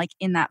great and I'm like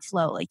in that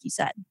flow, like you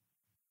said.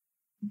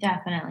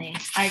 Definitely.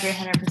 I agree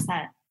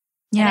 100%.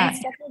 Yeah. And I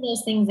schedule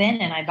those things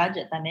in and I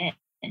budget them in.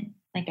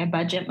 Like I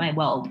budget my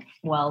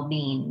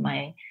well-being,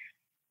 my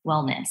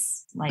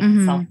wellness, like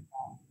self.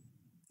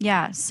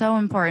 Yeah, so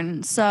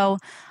important. So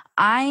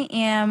I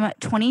am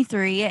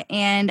 23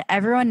 and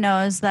everyone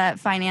knows that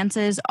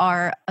finances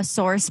are a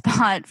sore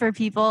spot for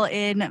people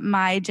in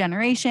my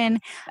generation.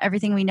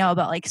 Everything we know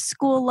about like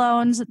school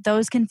loans,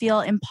 those can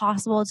feel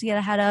impossible to get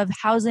ahead of.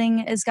 Housing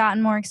has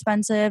gotten more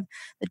expensive.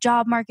 The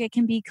job market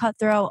can be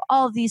cutthroat.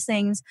 All of these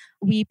things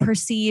we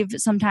perceive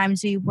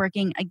sometimes be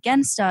working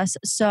against us.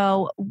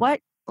 So what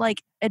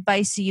like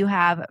advice do you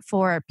have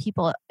for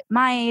people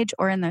my age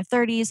or in their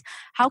 30s?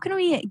 How can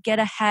we get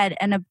ahead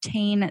and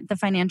obtain the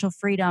financial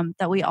freedom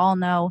that we all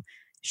know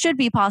should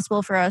be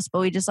possible for us, but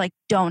we just like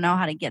don't know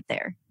how to get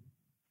there?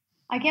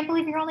 I can't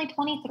believe you're only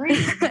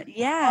 23.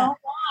 Yeah. So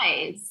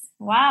wise.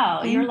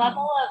 Wow. Your Thank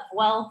level you. of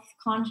wealth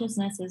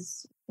consciousness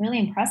is really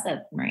impressive,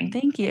 Marie.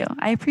 Thank you.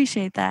 I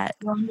appreciate that.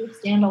 You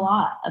understand a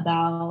lot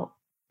about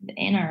the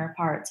inner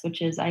parts,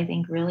 which is, I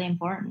think, really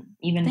important,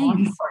 even more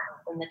Thanks.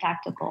 important than the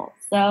tactical.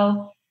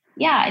 So,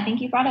 yeah, I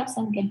think you brought up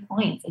some good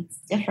points. It's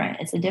different.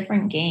 It's a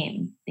different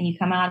game. You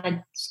come out of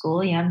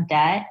school, you have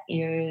debt,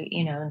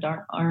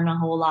 don't earn a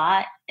whole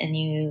lot, and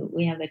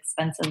we have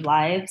expensive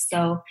lives.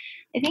 So,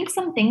 I think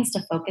some things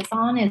to focus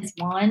on is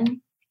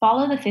one,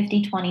 follow the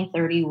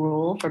 50-20-30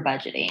 rule for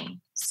budgeting.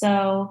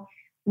 So,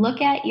 look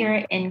at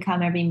your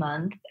income every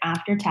month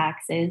after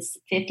taxes.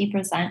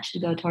 50%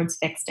 should go towards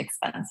fixed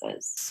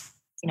expenses,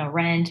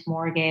 rent,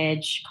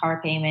 mortgage,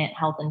 car payment,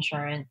 health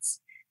insurance.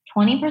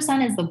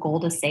 20% is the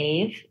goal to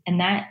save. And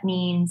that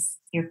means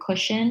your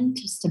cushion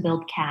just to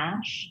build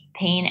cash,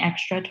 paying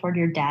extra toward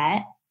your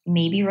debt,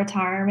 maybe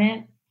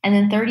retirement. And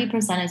then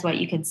 30% is what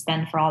you could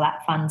spend for all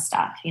that fun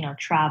stuff,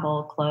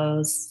 travel,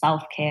 clothes,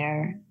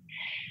 self-care.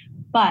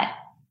 But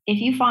if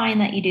you find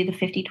that you do the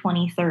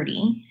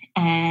 50-20-30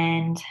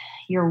 and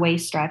your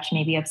waist stretch,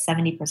 maybe you have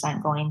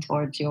 70% going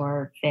towards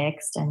your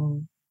fixed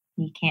and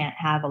you can't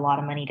have a lot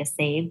of money to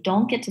save,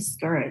 don't get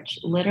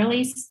discouraged.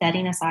 Literally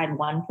setting aside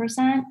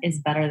 1% is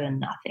better than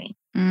nothing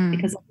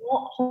because the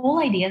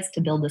whole idea is to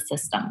build a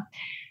system.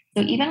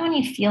 So even when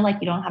you feel like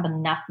you don't have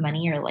enough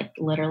money or like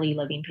literally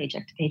living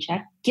paycheck to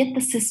paycheck, get the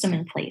system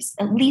in place.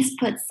 At least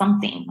put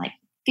something like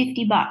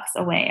 $50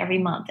 away every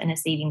month in a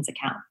savings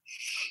account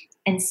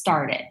and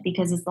start it,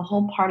 because it's the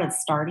whole part of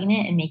starting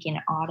it and making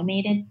it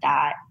automated.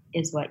 That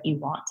is what you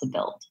want to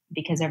build,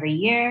 because every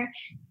year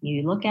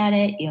you look at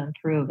it, you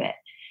improve it.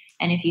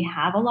 And if you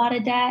have a lot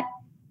of debt,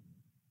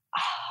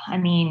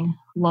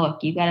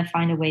 look, you got to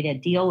find a way to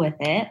deal with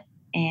it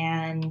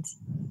and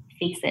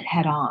face it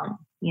head on.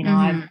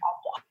 I've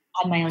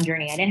had my own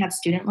journey. I didn't have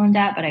student loan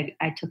debt, but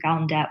I took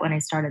on debt when I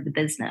started the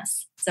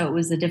business. So it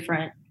was a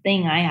different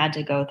thing I had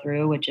to go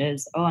through, which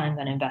is, I'm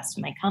going to invest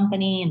in my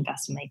company,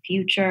 invest in my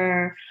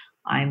future.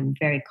 I'm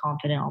very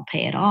confident I'll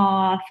pay it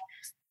off.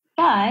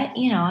 But,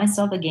 I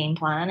still have a game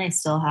plan. I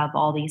still have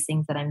all these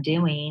things that I'm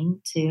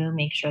doing to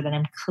make sure that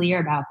I'm clear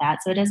about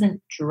that, so it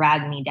doesn't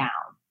drag me down.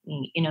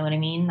 You know what I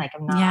mean? Like,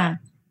 I'm not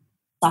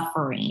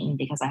suffering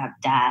because I have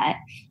debt.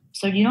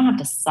 So you don't have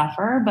to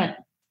suffer, but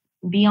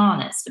be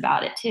honest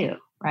about it too,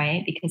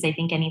 right? Because I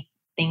think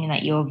anything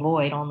that you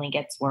avoid only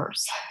gets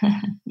worse.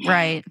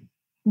 Right.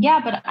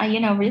 Yeah, but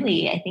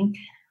really, I think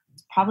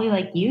it's probably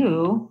like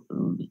you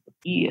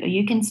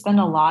can spend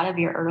a lot of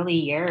your early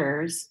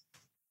years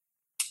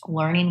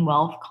learning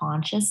wealth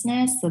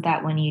consciousness so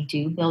that when you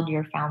do build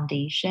your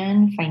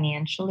foundation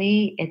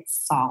financially,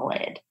 it's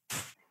solid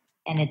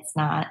and it's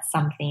not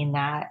something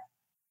that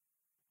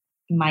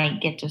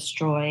might get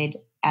destroyed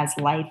as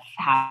life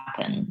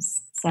happens.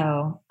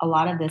 So a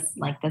lot of this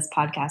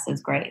podcast is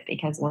great,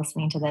 because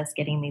listening to this,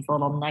 getting these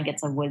little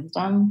nuggets of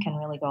wisdom can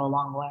really go a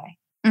long way.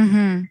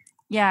 Mm-hmm.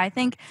 Yeah, I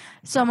think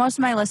so. Most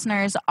of my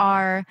listeners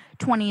are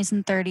 20s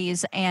and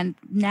 30s, and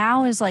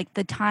now is like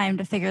the time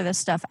to figure this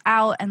stuff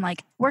out and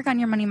like work on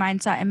your money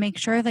mindset and make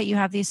sure that you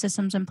have these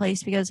systems in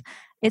place, because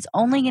it's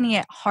only going to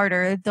get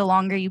harder the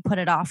longer you put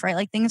it off, right?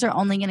 Like, things are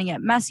only going to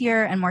get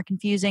messier and more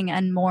confusing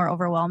and more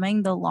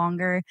overwhelming the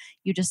longer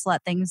you just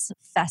let things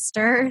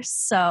fester.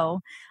 So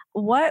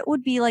what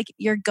would be like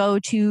your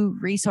go-to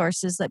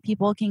resources that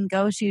people can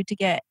go to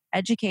get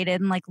educated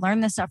and like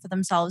learn this stuff for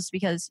themselves?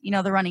 Because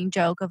the running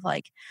joke of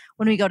like,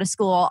 when we go to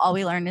school, all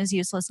we learn is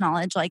useless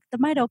knowledge, like the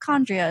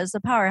mitochondria is the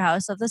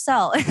powerhouse of the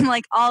cell and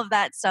like all of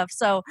that stuff.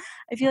 So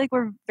I feel like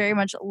we're very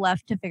much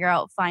left to figure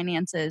out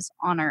finances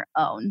on our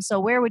own. So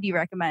where would you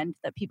recommend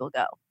that people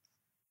go?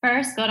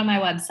 First, go to my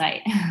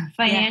website,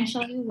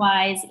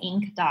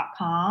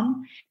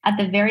 financiallywiseinc.com. At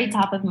the very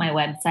top of my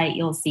website,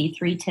 you'll see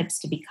 3 tips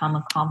to become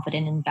a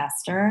confident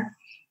investor.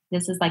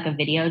 This is like a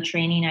video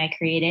training I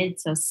created.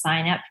 So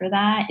sign up for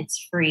that.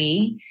 It's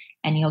free,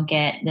 and you'll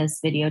get this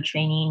video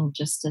training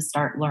just to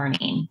start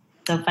learning.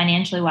 So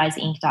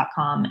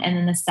financiallywiseinc.com. And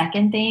then the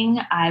second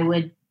thing I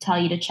would tell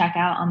you to check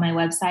out on my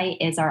website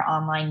is our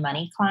online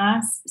money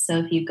class. So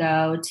if you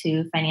go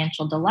to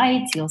Financial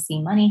Delights, you'll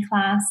see money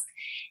class.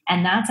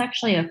 And that's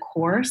actually a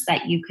course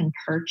that you can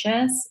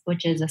purchase,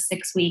 which is a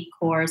 6-week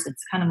course.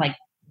 It's kind of like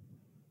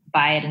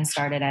buy it and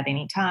start it at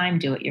any time,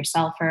 do it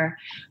yourselfer.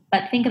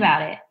 But think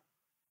about it.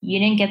 You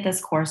didn't get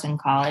this course in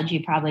college.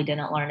 You probably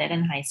didn't learn it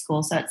in high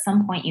school. So at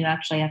some point you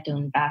actually have to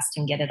invest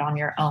and get it on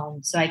your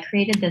own. So I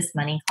created this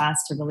money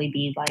class to really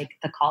be like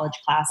the college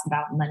class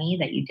about money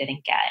that you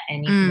didn't get.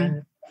 And you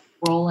can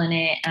enroll in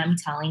it. And I'm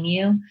telling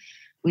you,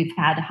 we've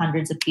had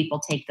hundreds of people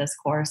take this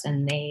course,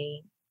 and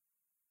they,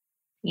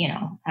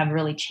 have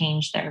really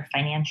changed their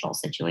financial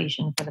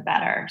situation for the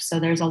better. So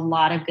there's a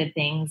lot of good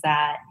things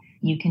that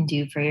you can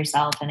do for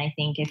yourself. And I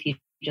think if you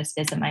just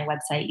visit my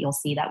website, you'll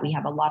see that we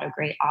have a lot of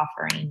great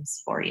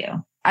offerings for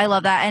you. I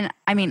love that. And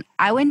I mean,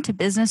 I went to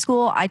business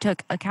school. I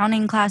took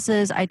accounting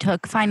classes. I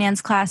took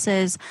finance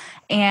classes,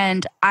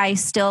 and I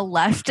still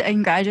left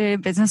and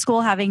graduated business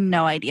school having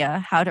no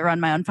idea how to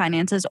run my own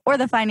finances or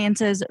the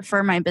finances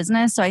for my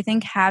business. So I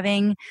think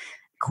having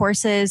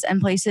courses and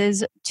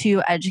places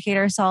to educate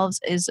ourselves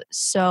is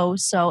so,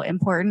 so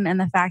important. And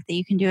the fact that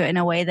you can do it in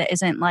a way that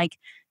isn't like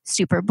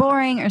super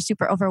boring or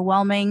super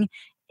overwhelming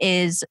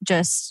is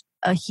just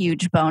a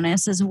huge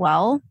bonus as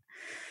well.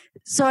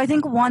 So I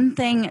think one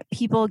thing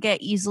people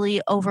get easily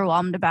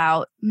overwhelmed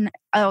about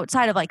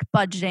outside of like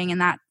budgeting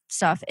and that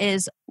stuff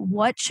is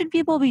what should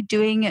people be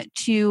doing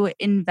to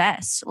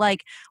invest?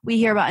 Like we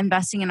hear about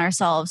investing in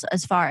ourselves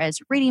as far as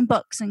reading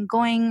books and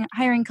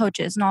hiring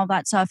coaches and all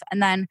that stuff.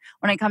 And then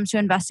when it comes to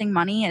investing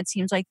money, it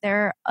seems like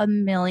there are a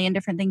million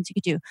different things you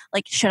could do.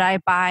 Like, should I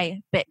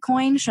buy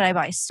Bitcoin? Should I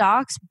buy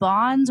stocks,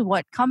 bonds?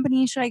 What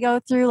company should I go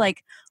through?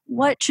 Like,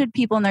 what should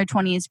people in their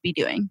 20s be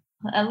doing?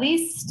 At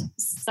least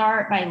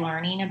start by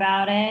learning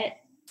about it.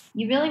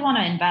 You really want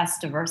to invest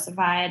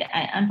diversified.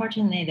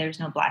 Unfortunately, there's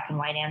no black and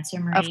white answer,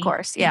 Marie. Of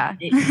course, yeah.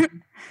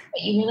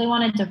 But you really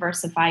want to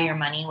diversify your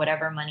money,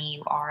 whatever money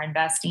you are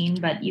investing.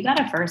 But you got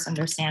to first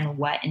understand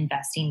what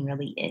investing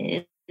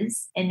really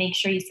is and make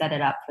sure you set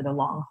it up for the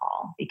long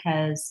haul,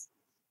 because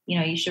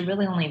you should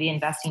really only be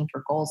investing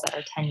for goals that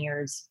are 10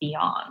 years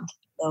beyond.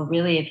 So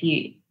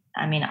really,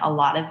 a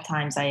lot of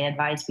times I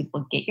advise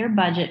people get your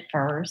budget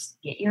first,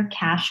 get your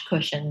cash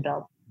cushion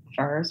built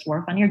first,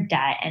 work on your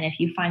debt. And if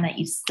you find that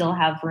you still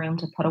have room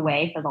to put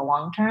away for the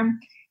long term,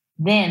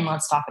 then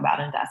let's talk about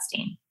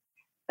investing.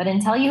 But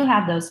until you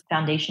have those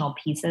foundational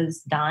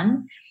pieces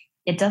done,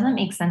 it doesn't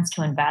make sense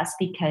to invest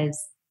because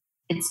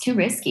it's too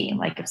risky.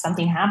 Like if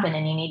something happened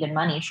and you needed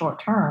money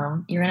short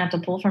term, you're going to have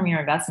to pull from your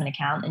investment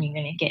account and you're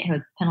going to get hit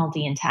with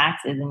penalty and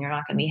taxes and you're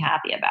not going to be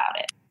happy about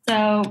it.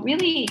 So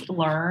really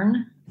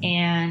learn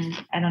and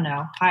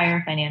hire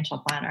a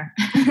financial planner.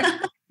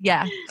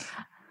 Yeah,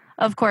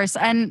 of course.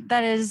 And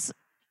that is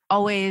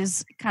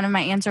always kind of my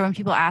answer when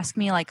people ask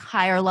me like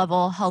higher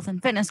level health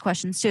and fitness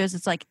questions too, is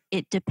it's like,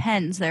 it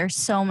depends. There are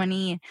so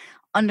many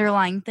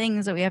underlying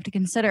things that we have to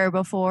consider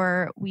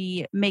before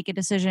we make a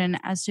decision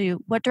as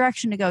to what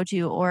direction to go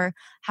to or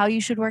how you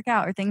should work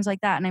out or things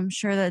like that. And I'm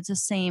sure that it's the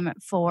same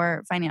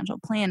for financial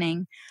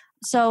planning.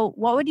 So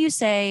what would you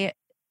say,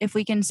 if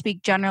we can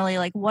speak generally,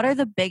 like what are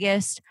the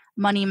biggest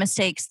money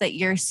mistakes that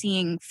you're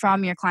seeing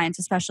from your clients,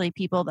 especially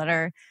people that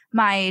are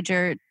my age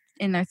or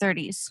in their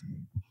 30s?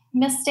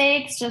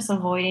 Mistakes, just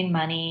avoiding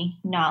money,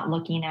 not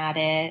looking at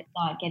it,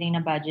 not getting a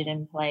budget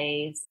in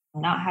place,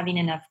 not having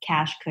enough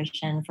cash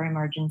cushion for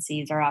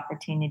emergencies or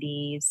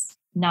opportunities,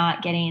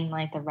 not getting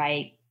like the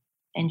right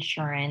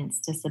insurance,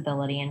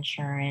 disability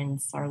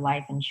insurance or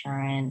life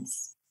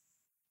insurance.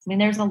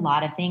 There's a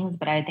lot of things,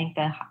 but I think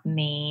the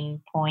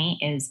main point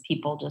is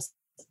people just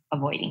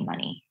avoiding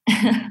money.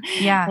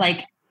 Yeah.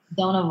 Like,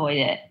 don't avoid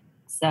it.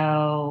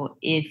 So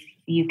if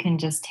you can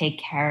just take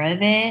care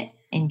of it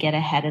and get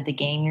ahead of the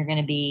game, you're going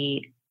to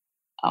be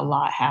a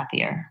lot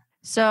happier.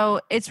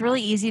 So it's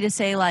really easy to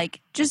say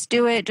like, just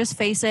do it, just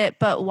face it.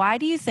 But why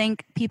do you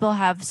think people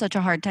have such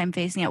a hard time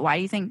facing it? Why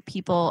do you think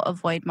people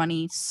avoid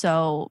money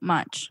so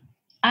much?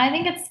 I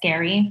think it's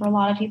scary for a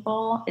lot of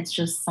people. It's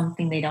just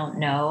something they don't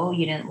know.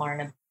 You didn't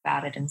learn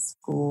about it in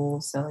school.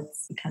 So it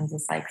becomes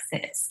this like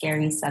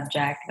scary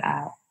subject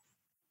that,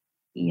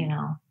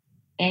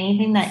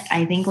 anything that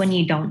I think when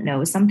you don't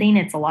know something,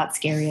 it's a lot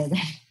scarier than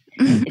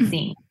it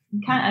seems.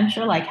 I'm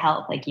sure like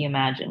health, like you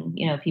imagine,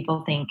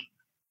 people think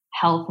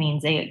health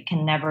means they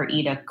can never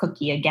eat a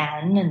cookie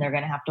again and they're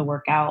going to have to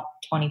work out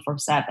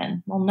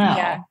 24/7. Well,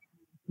 no,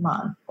 Come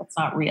on, that's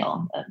not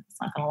real.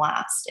 It's not going to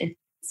last.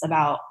 It's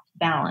about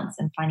balance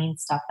and finding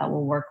stuff that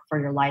will work for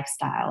your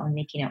lifestyle and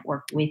making it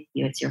work with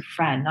you. It's your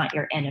friend, not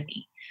your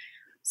enemy.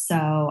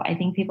 So I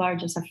think people are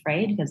just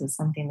afraid because it's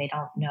something they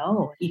don't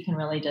know. You can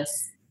really just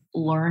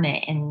learn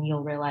it and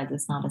you'll realize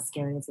it's not as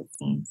scary as it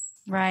seems.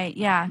 Right.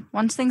 Yeah.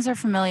 Once things are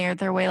familiar,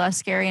 they're way less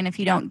scary. And if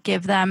you don't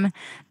give them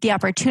the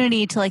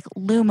opportunity to like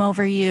loom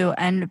over you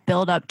and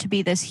build up to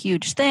be this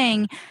huge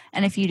thing,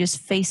 and if you just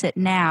face it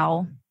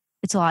now,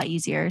 it's a lot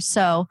easier.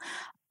 So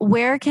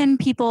where can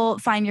people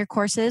find your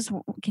courses?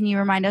 Can you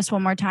remind us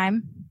one more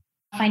time?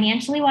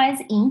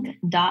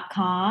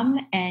 financiallywiseinc.com,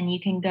 and you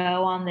can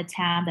go on the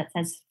tab that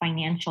says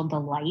financial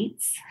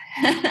delights.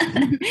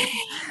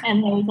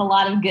 And there's a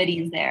lot of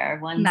goodies there.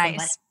 One's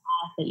nice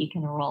that you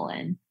can roll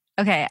in.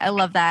 Okay, I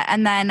love that.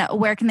 And then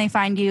where can they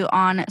find you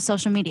on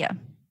social media?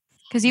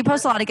 Because you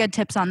post a lot of good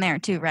tips on there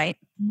too, right?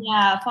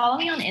 Yeah, follow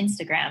me on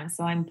Instagram.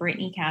 So I'm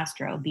Brittney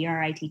Castro,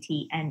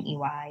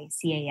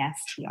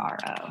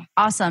 BrittneyCastro.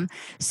 Awesome.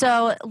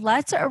 So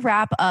let's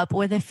wrap up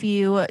with a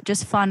few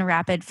just fun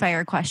rapid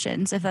fire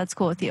questions, if that's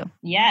cool with you.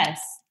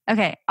 Yes.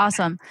 Okay,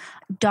 awesome.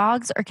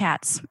 Dogs or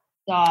cats?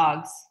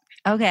 Dogs.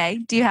 Okay.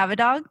 Do you have a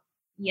dog?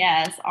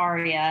 Yes,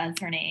 Aria is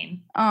her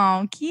name.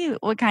 Oh, cute.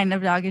 What kind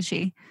of dog is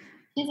she?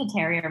 She's a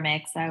terrier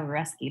mix. I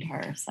rescued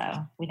her,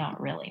 so we don't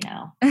really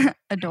know.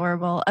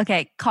 Adorable.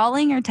 Okay,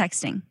 calling or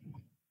texting?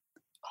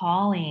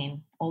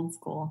 Calling, old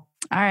school.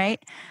 All right.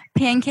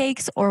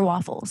 Pancakes or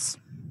waffles?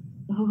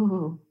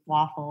 Ooh,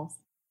 waffles.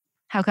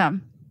 How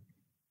come?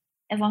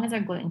 As long as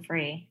they're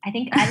gluten-free. I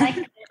think I like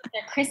they're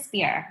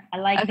crispier. I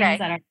like things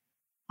that are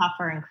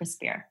tougher and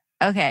crispier.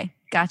 Okay,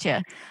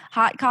 gotcha.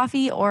 Hot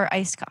coffee or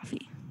iced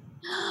coffee?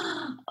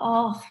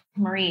 Oh,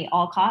 Marie,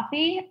 all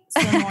coffee.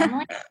 So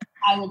normally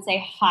I would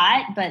say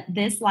hot, but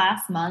this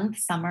last month,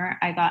 summer,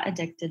 I got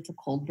addicted to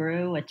cold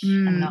brew, which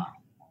I'm not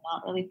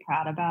really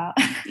proud about.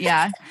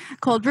 Yeah.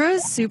 Cold brew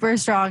is super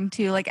strong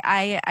too. Like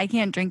I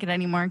can't drink it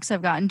anymore because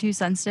I've gotten too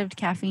sensitive to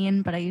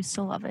caffeine, but I used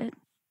to love it.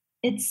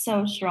 It's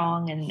so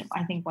strong, and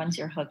I think once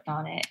you're hooked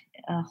on it,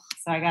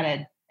 so I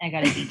gotta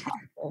detox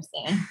there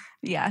soon.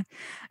 Yeah.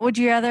 Would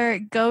you rather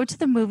go to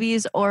the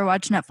movies or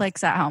watch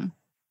Netflix at home?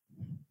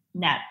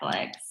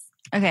 Netflix.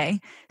 Okay.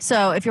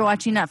 So if you're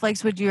watching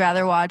Netflix, would you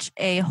rather watch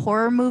a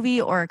horror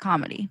movie or a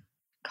comedy?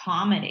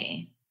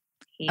 Comedy.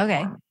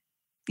 Okay.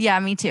 Yeah,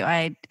 me too.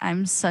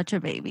 I'm such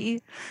a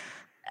baby.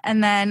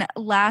 And then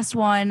last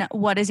one,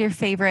 what is your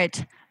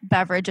favorite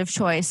beverage of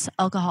choice,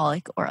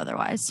 alcoholic or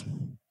otherwise?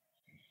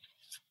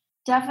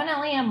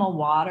 Definitely I'm a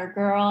water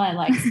girl. I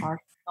like sparkling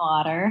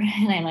water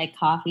and I like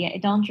coffee. I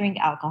don't drink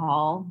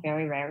alcohol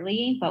very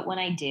rarely, but when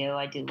I do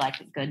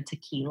like a good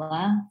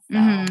tequila.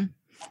 So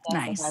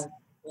Nice. If I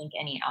drink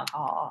any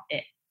alcohol,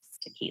 it's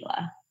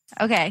tequila.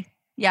 Okay.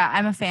 Yeah,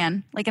 I'm a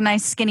fan. Like a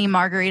nice skinny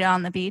margarita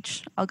on the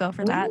beach. I'll go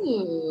for that.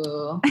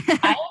 Ooh.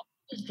 I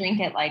just drink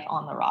it like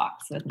on the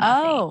rocks with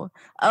nothing. Oh,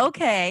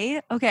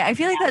 okay. Okay. I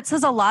feel like that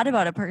says a lot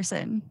about a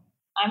person.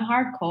 I'm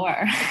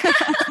hardcore.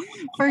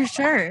 For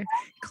sure.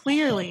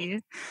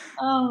 Clearly.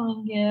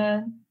 Oh,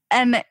 yeah.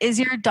 And is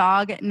your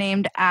dog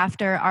named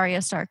after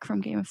Arya Stark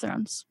from Game of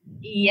Thrones?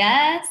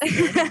 Yes.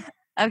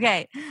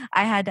 Okay.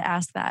 I had to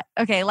ask that.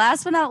 Okay.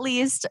 Last but not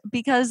least,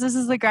 because this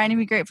is the Grind and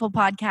Be Grateful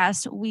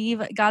podcast,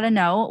 we've got to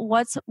know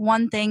what's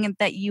one thing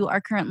that you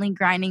are currently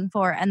grinding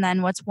for, and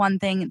then what's one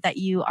thing that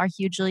you are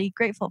hugely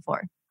grateful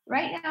for?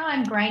 Right now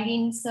I'm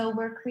grinding. So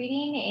we're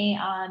creating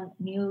a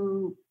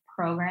new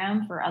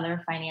program for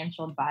other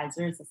financial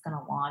advisors that's going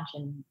to launch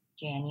in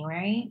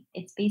January.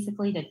 It's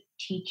basically to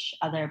teach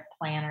other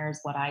planners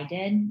what I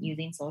did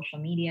using social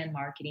media and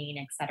marketing,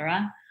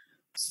 etc.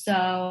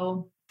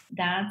 So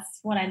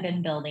that's what I've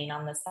been building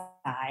on the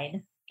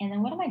side. And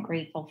then what am I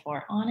grateful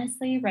for?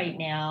 Honestly, right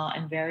now,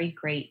 I'm very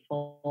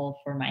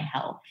grateful for my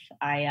health.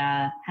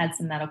 I had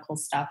some medical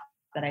stuff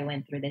that I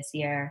went through this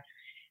year,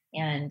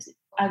 and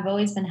I've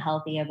always been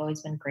healthy. I've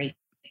always been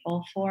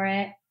grateful for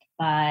it,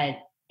 but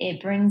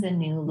it brings a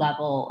new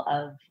level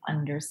of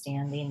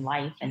understanding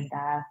life and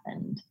death.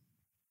 And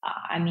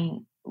I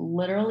mean,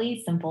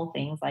 literally simple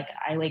things like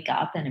I wake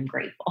up and I'm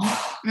grateful.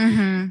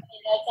 Mm-hmm.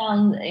 That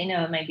sounds,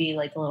 it might be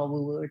like a little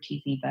woo-woo or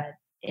cheesy, but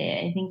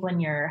I think when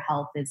your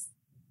health is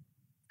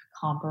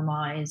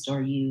compromised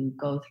or you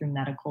go through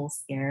medical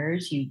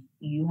scares,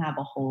 you have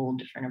a whole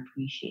different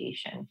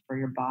appreciation for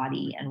your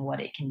body and what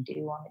it can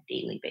do on a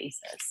daily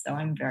basis. So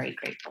I'm very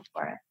grateful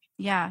for it.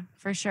 Yeah,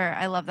 for sure.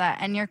 I love that.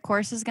 And your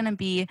course is going to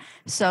be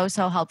so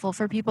helpful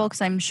for people because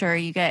I'm sure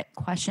you get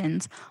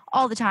questions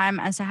all the time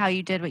as to how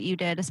you did what you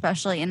did,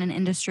 especially in an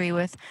industry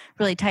with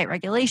really tight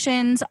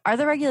regulations. Are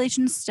the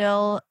regulations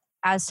still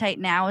as tight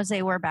now as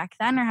they were back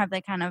then, or have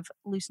they kind of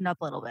loosened up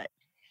a little bit?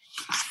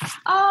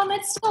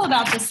 It's still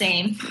about the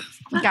same.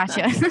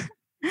 Gotcha.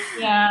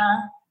 Yeah,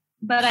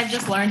 but I've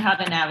just learned how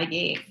to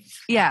navigate.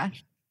 Yeah.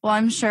 Well,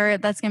 I'm sure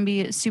that's going to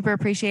be super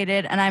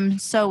appreciated. And I'm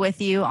so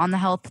with you on the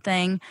health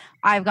thing.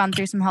 I've gone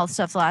through some health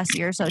stuff the last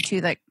year or so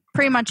too that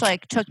pretty much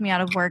like took me out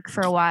of work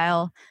for a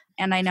while.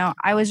 And I know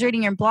I was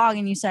reading your blog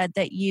and you said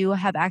that you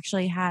have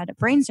actually had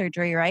brain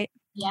surgery, right?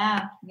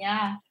 Yeah.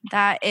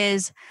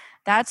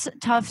 That's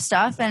tough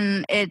stuff.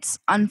 And it's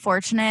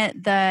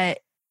unfortunate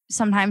that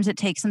sometimes it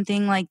takes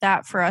something like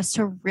that for us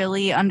to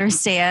really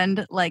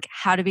understand like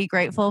how to be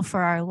grateful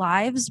for our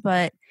lives.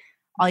 But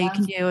all you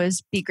can do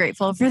is be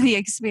grateful for the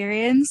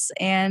experience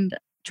and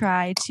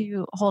try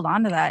to hold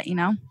on to that,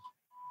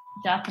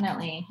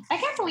 Definitely. I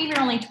can't believe you're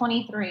only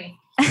 23.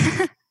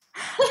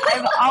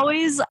 I've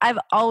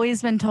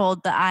always been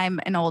told that I'm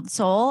an old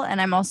soul, and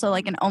I'm also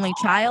like an only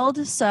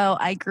child. So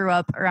I grew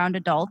up around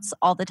adults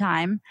all the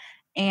time.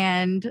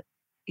 And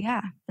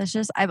yeah, that's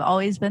just, I've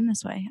always been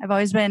this way. I've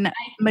always been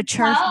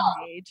mature for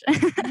my age.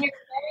 You're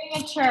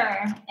very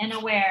mature and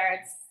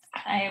aware.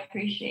 I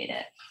appreciate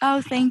it.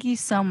 Oh, thank you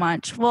so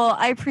much. Well,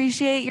 I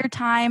appreciate your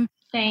time.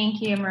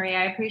 Thank you, Maria.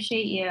 I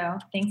appreciate you.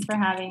 Thanks for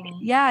having me.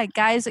 Yeah,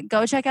 guys,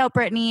 go check out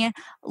Brittney.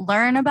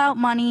 Learn about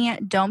money.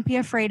 Don't be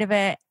afraid of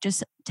it.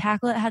 Just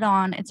tackle it head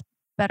on. It's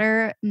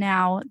better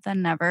now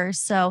than never.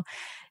 So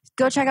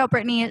go check out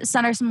Brittney.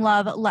 Send her some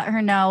love. Let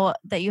her know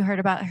that you heard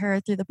about her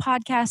through the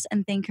podcast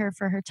and thank her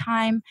for her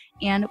time.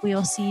 And we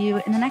will see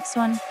you in the next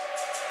one.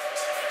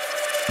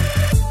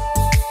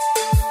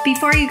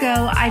 Before you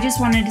go, I just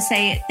wanted to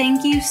say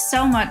thank you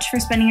so much for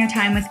spending your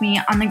time with me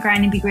on the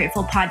Grind and Be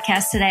Grateful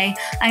podcast today.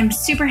 I'm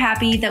super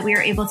happy that we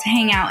were able to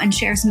hang out and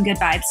share some good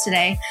vibes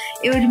today.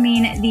 It would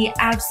mean the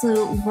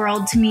absolute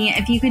world to me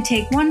if you could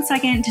take 1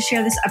 second to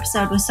share this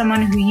episode with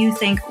someone who you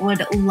think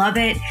would love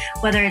it,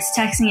 whether it's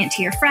texting it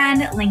to your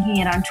friend, linking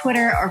it on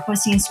Twitter, or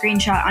posting a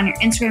screenshot on your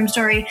Instagram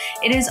story.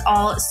 It is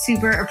all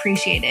super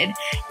appreciated.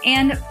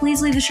 And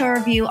please leave the show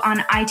review on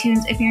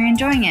iTunes if you're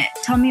enjoying it.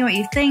 Tell me what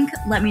you think.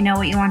 Let me know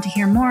what you want to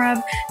hear more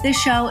of.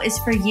 This show is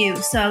for you,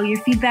 so your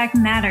feedback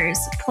matters.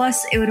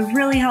 Plus, it would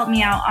really help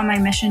me out on my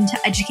mission to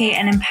educate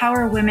and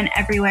empower women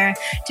everywhere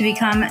to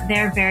become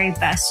their very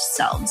best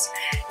selves.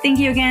 Thank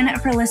you again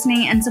for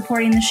listening and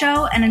supporting the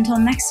show. And until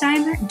next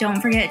time,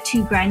 don't forget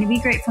to grind and be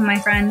grateful, my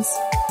friends.